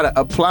 but you gotta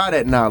apply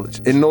that knowledge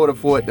in order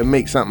for it to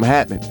make something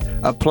happen.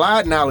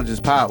 Applied knowledge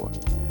is power.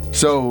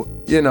 So,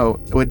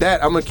 with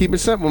that, I'm gonna keep it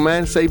simple,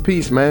 man. Say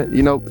peace, man.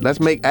 Let's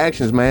make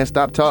actions, man.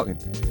 Stop talking.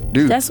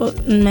 Dude. That's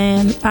what,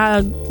 man,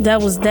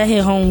 that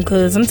hit home,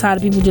 because I'm tired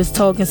of people just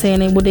talking,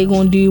 saying what they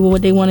gonna do or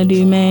what they want to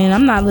do, man.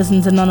 I'm not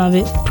listening to none of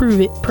it. Prove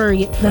it,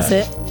 purge it. That's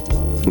it.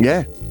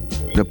 Yeah.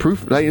 The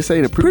proof, like you say,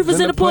 the proof is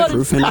in the pudding.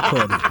 Proof in the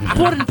pudding.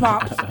 Pudding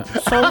pops.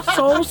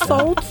 So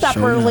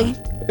separately.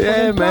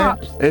 Yeah, man.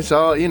 It's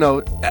all,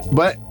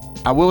 but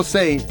I will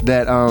say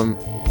that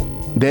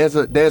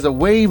there's a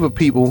wave of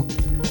people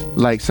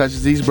like such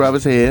as these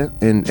brothers here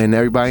and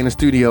everybody in the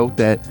studio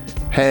that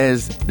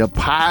has the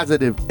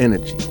positive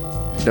energy.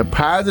 The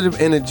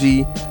positive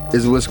energy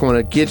is what's going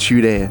to get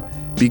you there,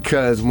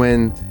 because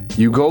when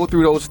you go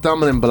through those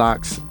stumbling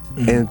blocks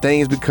and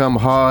things become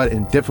hard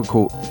and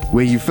difficult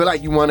where you feel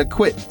like you want to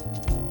quit,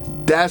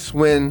 that's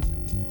when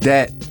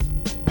that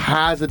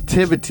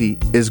positivity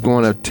is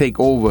going to take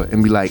over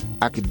and be like,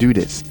 I could do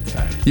this.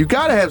 You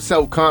got to have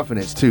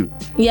self-confidence too.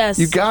 Yes.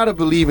 You got to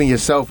believe in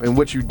yourself and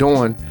what you're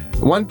doing.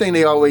 One thing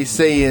they always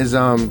say is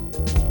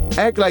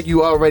act like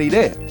you already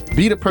there.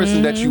 Be the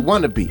person that you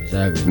want to be,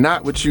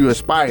 not what you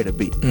aspire to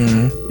be.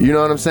 You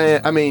know what I'm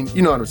saying? I mean,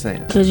 you know what I'm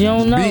saying? Because you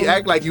don't know.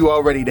 Act like you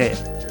already there.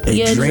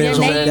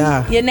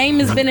 Your name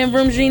has been in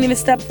rooms you didn't even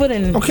step foot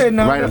in. Okay,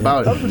 now right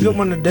about that was a good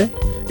one today.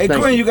 Hey,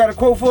 Quinn, you got a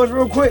quote for us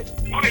real quick?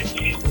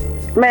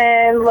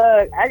 Man,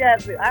 look,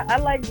 I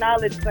like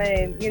Knowledge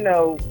saying,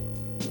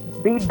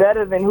 be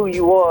better than who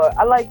you are.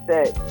 I like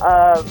that.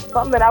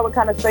 Something that I would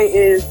kind of say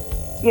is,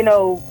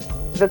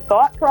 the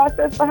thought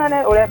process behind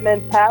that, or that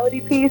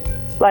mentality piece.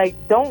 Like,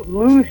 don't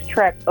lose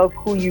track of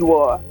who you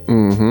are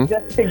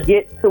just to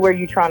get to where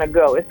you're trying to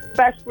go,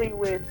 especially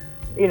with,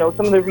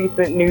 some of the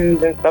recent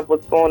news and stuff,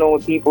 what's going on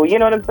with people. You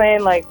know what I'm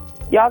saying? Like,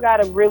 y'all got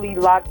to really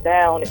lock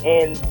down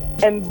and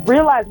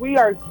realize we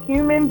are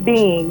human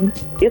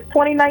beings. It's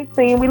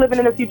 2019. We living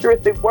in a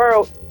futuristic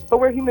world,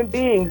 but we're human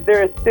beings.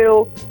 There is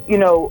still,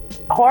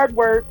 hard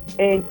work,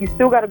 and you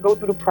still got to go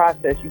through the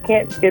process. You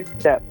can't skip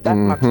steps. That's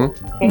my quote.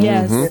 You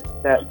can't skip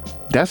steps.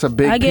 That's a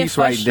big piece right there. I get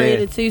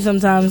frustrated too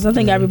sometimes. I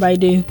think everybody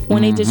do.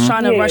 When they just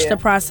trying to rush the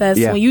process.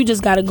 Yeah. When you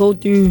just got to go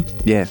through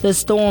the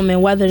storm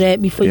and weather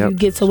that before you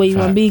get to where you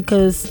want to be.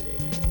 Because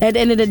at the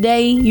end of the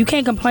day, you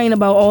can't complain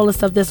about all the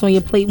stuff that's on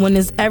your plate when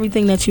it's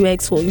everything that you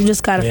asked for. You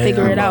just got to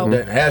figure it out.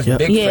 That's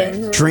big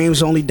facts.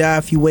 Dreams only die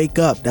if you wake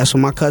up. That's what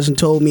my cousin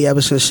told me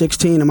ever since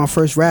 16 in my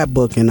first rap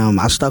book, and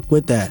I stuck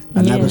with that.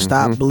 I never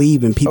stopped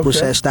believing. People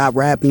said stop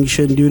rapping, you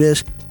shouldn't do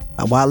this.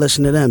 Why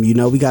listen to them?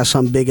 We got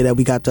something bigger that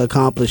we got to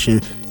accomplish,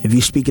 and if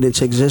you speak it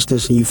into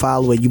existence and you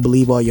follow it, you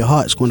believe all your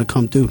heart, it's going to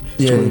come through.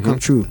 It's going to come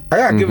true. I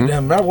gotta give it to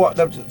him. When I walked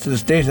up to the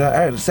stage, I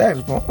heard a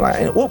saxophone.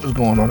 Like, what was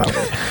going on out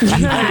there?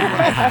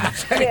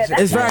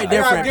 It's very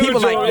different. People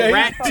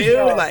rap too.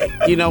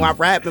 I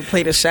rap and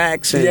play the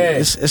sax, and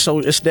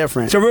it's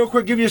different. So real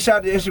quick, give you a shout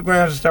out to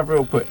Instagrams and stuff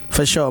real quick.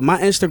 For sure.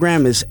 My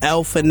Instagram is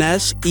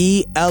Finesse,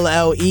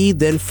 ELLE,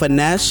 then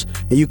Finesse.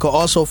 And you can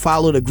also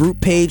follow the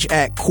group page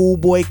at Cool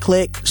Boy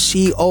Click,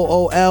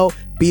 COOLBOY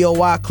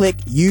Click,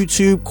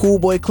 YouTube, Cool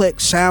Boy Click,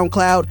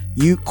 SoundCloud,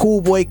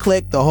 Cool Boy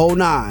Click, the whole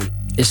 9.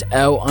 It's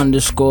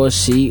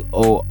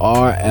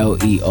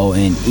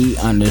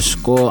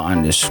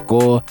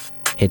L_CORLEONE__.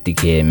 Hit the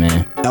kid,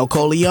 man. El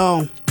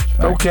Coleon.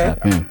 Okay.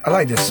 I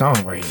like this song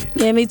right here.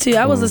 Yeah, me too.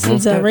 I was listening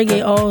to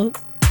reggae all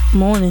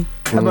morning.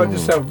 How about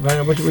yourself,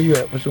 man? Where you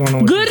at? What's going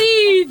on with Good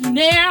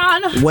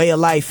evening. Way of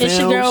Life Films.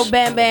 It's your girl,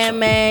 Bam Bam,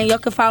 man. Y'all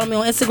can follow me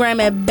on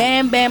Instagram at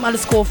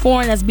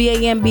BamBam_foreign. That's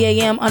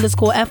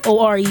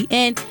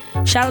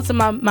BAMBAM_FOREN. Shout out to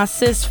my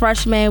sis,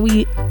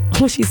 Freshman.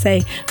 What she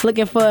say?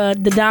 Looking for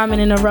the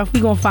diamond in the rough. We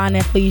gonna find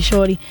that for you,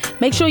 shorty.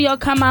 Make sure y'all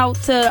come out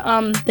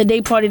to the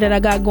day party that I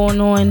got going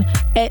on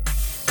at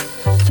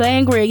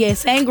Sangria. Yeah,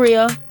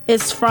 Sangria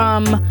is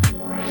from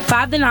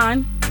 5 to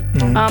 9.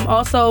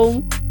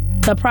 Also,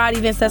 the Pride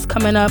events that's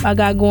coming up, I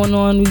got going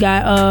on. We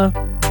got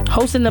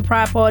hosting the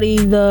Pride party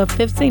the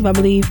 15th, I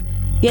believe.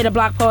 Yeah, the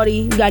block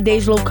party. We got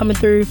Dej Loaf coming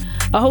through.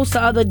 A host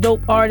of other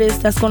dope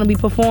artists that's going to be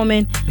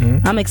performing.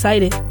 I'm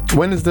excited.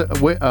 When is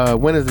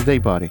the day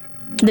party?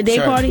 The day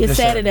party is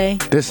Saturday.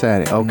 This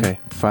Saturday, okay,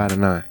 5 to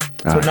 9.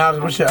 So now,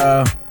 what's your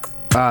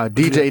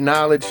DJ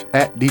Niledge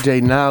at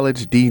DJ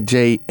Niledge,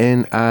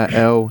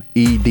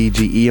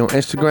 DJNILEDGE on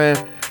Instagram.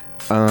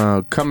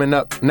 Coming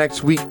up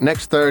next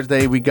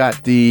Thursday, we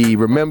got the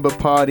Remember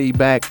Party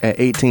back at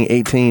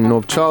 1818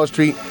 North Charles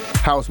Street.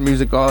 House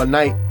music all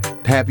night.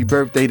 happy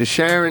birthday to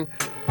Sharon.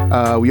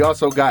 We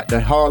also got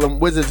the Harlem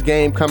Wizards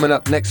game coming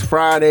up next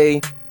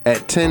Friday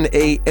at 10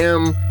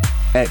 a.m.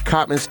 at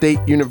Coppin State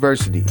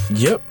University.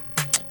 Yep.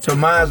 So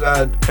mine's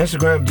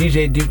Instagram,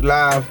 DJ Duke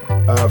Live,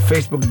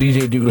 Facebook,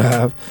 DJ Duke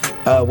Live,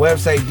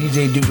 website,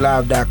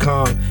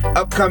 djdukelive.com.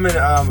 Upcoming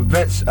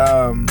events,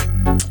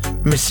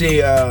 let me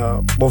see,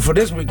 well, for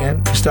this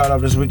weekend, start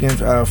off this weekend,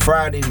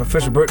 Friday, my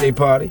official birthday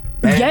party.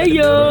 Yeah,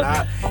 yo.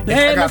 I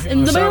got people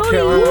from South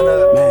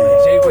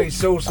Carolina, J-Way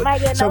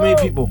Sosa, so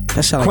many people.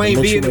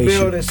 Queen B in the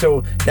building,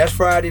 so that's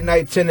Friday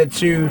night, 10 to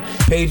 2.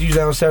 Page use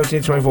on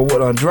 1724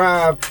 Woodlawn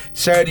Drive.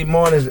 Saturday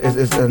morning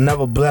is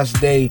another blessed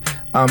day.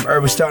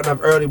 We're starting off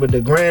early with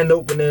the grand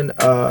opening.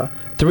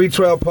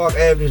 312 Park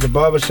Avenue is the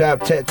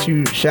barbershop,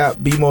 tattoo shop,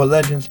 Be More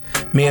Legends.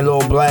 Me and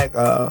Lil Black.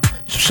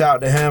 Shout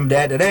out to him.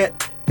 After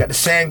that, got the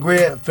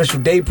Sangria official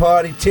day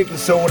party.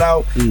 Tickets sold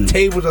out.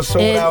 Tables are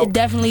sold out. It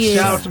definitely is.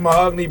 Shout out to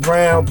Mahogany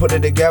Brown. Put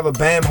it together.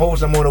 Bam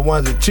hosts. I'm on the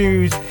ones and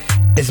twos.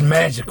 It's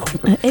magical.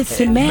 It's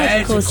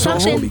magical.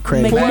 Something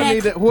crazy.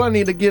 Who I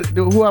need to get?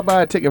 Who I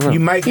buy a ticket from? You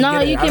might no,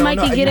 get you it. can Mike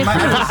can get it first.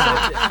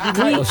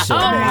 Wait, last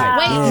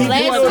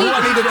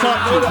I need to talk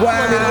to. Who I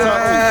need to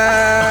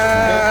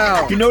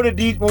talk to? You know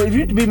the well, if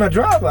you be my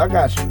driver, I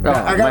got you.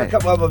 I got a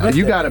couple of events.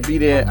 You gotta be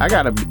there.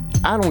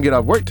 I don't get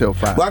off work till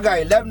 5. Well, I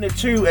got 11 to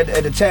 2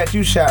 at the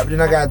tattoo shop.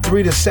 Then I got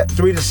 3 to 6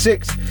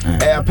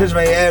 at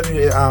Pennsylvania Avenue.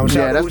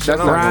 Yeah, that's not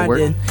gonna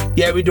work.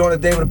 Yeah, we doing a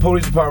day with the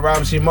police department,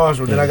 Robert C.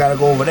 Marshall. Then I gotta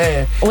go over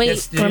there.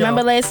 Wait,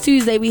 remember last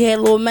Tuesday we had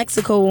Little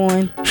Mexico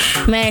on.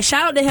 Man,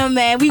 shout out to him,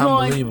 man. We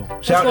going.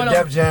 Unbelievable. Shout out to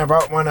Def Jam.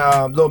 Brought one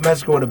Little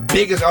Mexico, the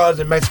biggest artist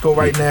in Mexico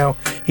right now.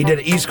 He did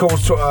an East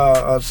Coast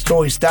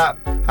story stop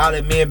out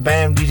at me and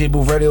Bam DJ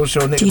Booth Radio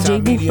Show.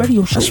 DJ Booth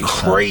Radio Show. That's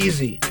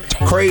crazy.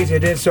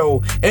 And then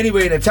so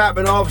anyway, the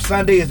topping off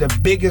Sunday is the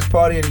biggest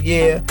party of the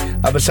year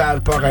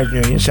besides Park Ice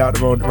Union.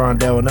 Shout out to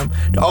Rondell and them.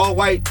 The all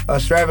white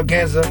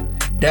extravaganza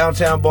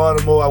downtown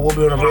Baltimore. I will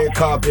be on the red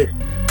carpet.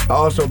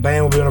 Also,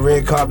 Bam will be on the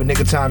red carpet.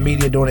 Nicka Time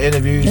Media doing the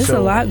interviews. There's a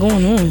lot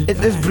going on.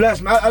 It's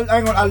blessed, man.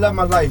 I love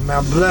my life, man.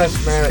 I'm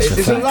blessed, man.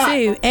 It's a lot.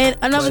 Too. And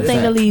another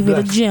thing to leave with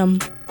the gym.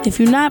 If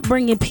you're not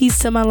bringing peace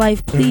to my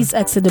life, please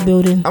exit the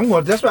building.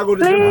 That's why I go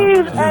to the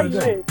gym. Please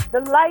exit. The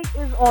light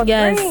is on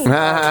green.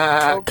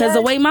 Because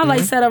the way my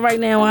light's set up right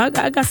now, I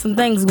got some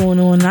things going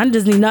on. I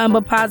just need nothing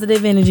but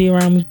positive energy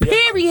around me.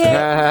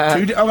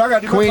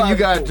 Period. Queen, you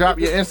gotta drop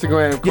your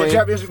Instagram, Queen. Yeah,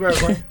 drop your Instagram,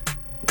 Queen.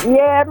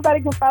 Yeah,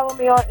 everybody can follow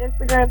me on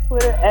Instagram,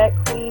 Twitter at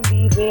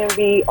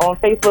QueenBDMV. On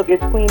Facebook,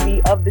 it's Queen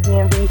B of the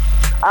DMV.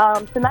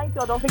 Tonight,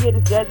 y'all, don't forget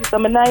it's Jazzy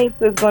Summer Nights.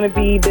 There's going to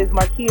be Biz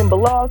Marquis and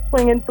Bilal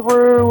swinging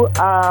through.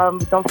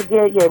 Don't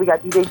forget, we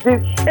got DJ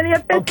Duke. And the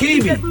official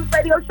DJ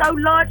Radio Show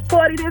launch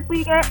party this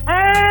weekend.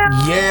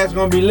 Yeah, it's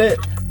going to be lit.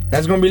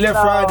 That's going to be lit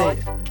Friday.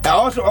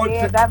 Also,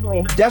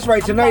 definitely. That's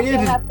right, tonight is.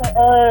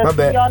 My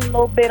bad. Y'all in a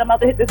little bit. I'm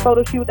about to hit this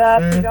photo shoot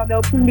up. Y'all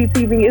know Queen B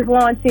TV is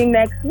launching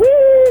next week.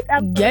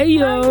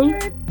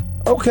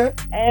 Okay.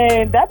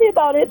 And that'd be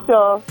about it,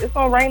 y'all. It's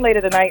gonna rain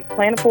later tonight.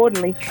 Plan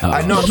accordingly.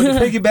 I know, but to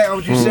piggyback on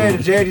what you said,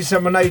 the Jazzy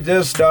Summer Night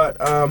does start.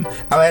 I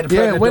had the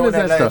pleasure of doing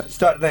that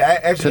start today. I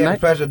actually had the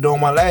pleasure of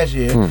doing one last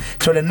year.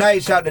 So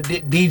tonight, shout out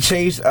to D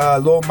Chase,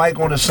 Lil Mike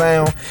on the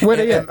sound. Where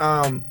they at?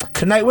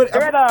 Tonight, we're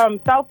at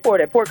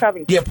Southport at Port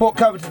Covington. Yeah, Port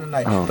Covington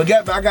tonight. But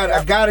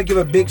I gotta give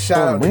a big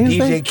shout out to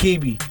DJ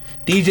Kibi.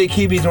 DJ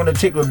Kibi's on the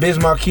tick with Biz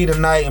Marquis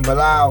tonight and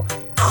Bilal.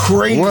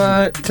 Crazy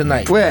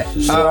tonight. Where?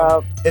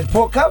 It's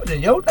Port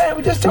Covington, yo. Damn,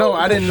 we just told No,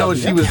 I didn't know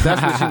that's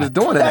what she was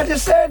doing. I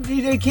just said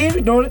DJ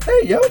Kibi doing the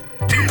thing, yo.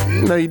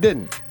 No, you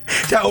didn't.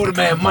 Tell owe the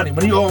man money.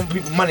 When you owe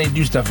people money, you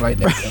do stuff like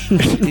that.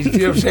 You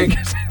see what I'm saying?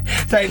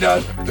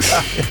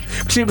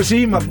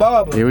 See, my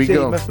barber. Here we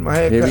go. My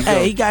haircut.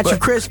 Hey, he got you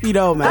crispy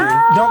though,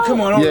 man. Don't come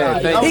on.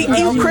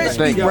 He's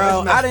crispy,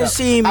 bro. I didn't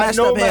see him messed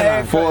up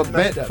hair. For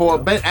a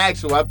bent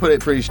axle, I put it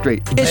pretty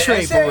straight. It's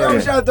straight for real.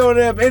 I'm trying to throw it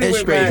up anyway, it's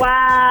straight.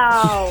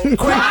 Wow.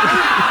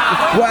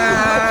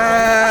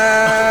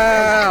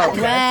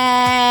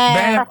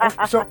 Bam.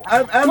 So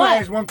I'm gonna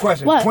ask one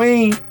question. What?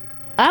 Queen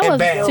and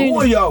Bam. Who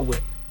are y'all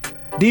with?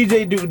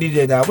 DJ Duke,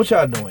 DJ Now. What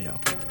y'all doing, y'all?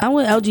 I'm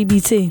with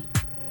LGBT.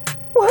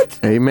 What?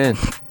 Amen.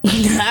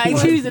 I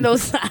ain't choosing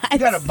those sides. You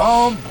got a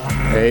bomb?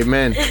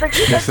 Amen.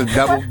 It's a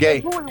double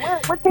gay.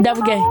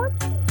 Double gay.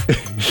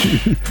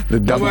 The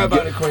double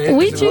gay.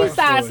 We choose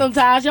sides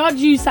sometimes. Y'all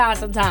choose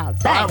sides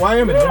sometimes. Why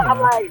am I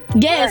Gemini?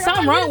 Yeah,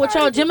 something wrong with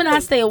y'all. Gemini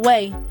stay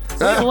away.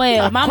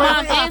 Well, my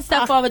mom and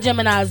stepfather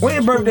Geminis. When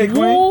your birthday,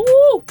 Queen?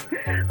 Woo.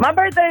 My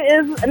birthday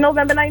is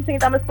November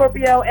 19th. I'm a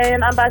Scorpio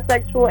and I'm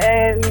bisexual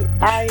and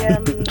I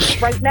am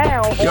right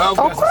now.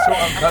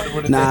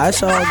 Nah,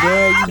 it's all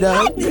good.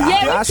 You know,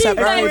 I accept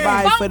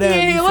everybody for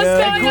them. You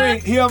feel?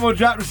 He almost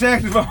dropped the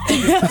saxophone.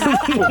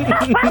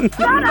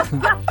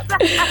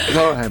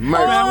 Lord have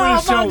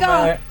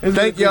mercy.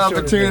 Thank y'all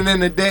for tuning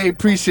in today.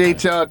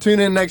 Appreciate y'all. Tune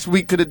in next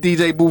week to the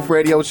DJ Booth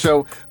Radio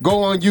Show.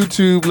 Go on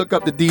YouTube, look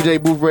up the DJ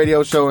Booth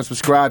Radio Show, and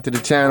subscribe to the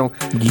channel.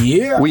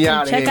 Yeah. We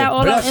out here. Check out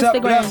all our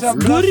Instagrams.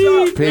 Goodie.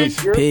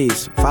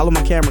 Peace. Follow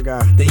my camera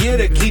guy. The year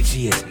that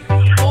Geechee is.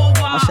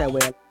 I said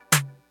where.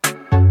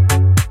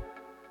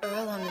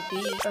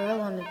 beat.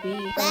 Earl on the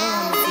beat. Earl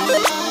on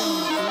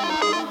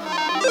the beat.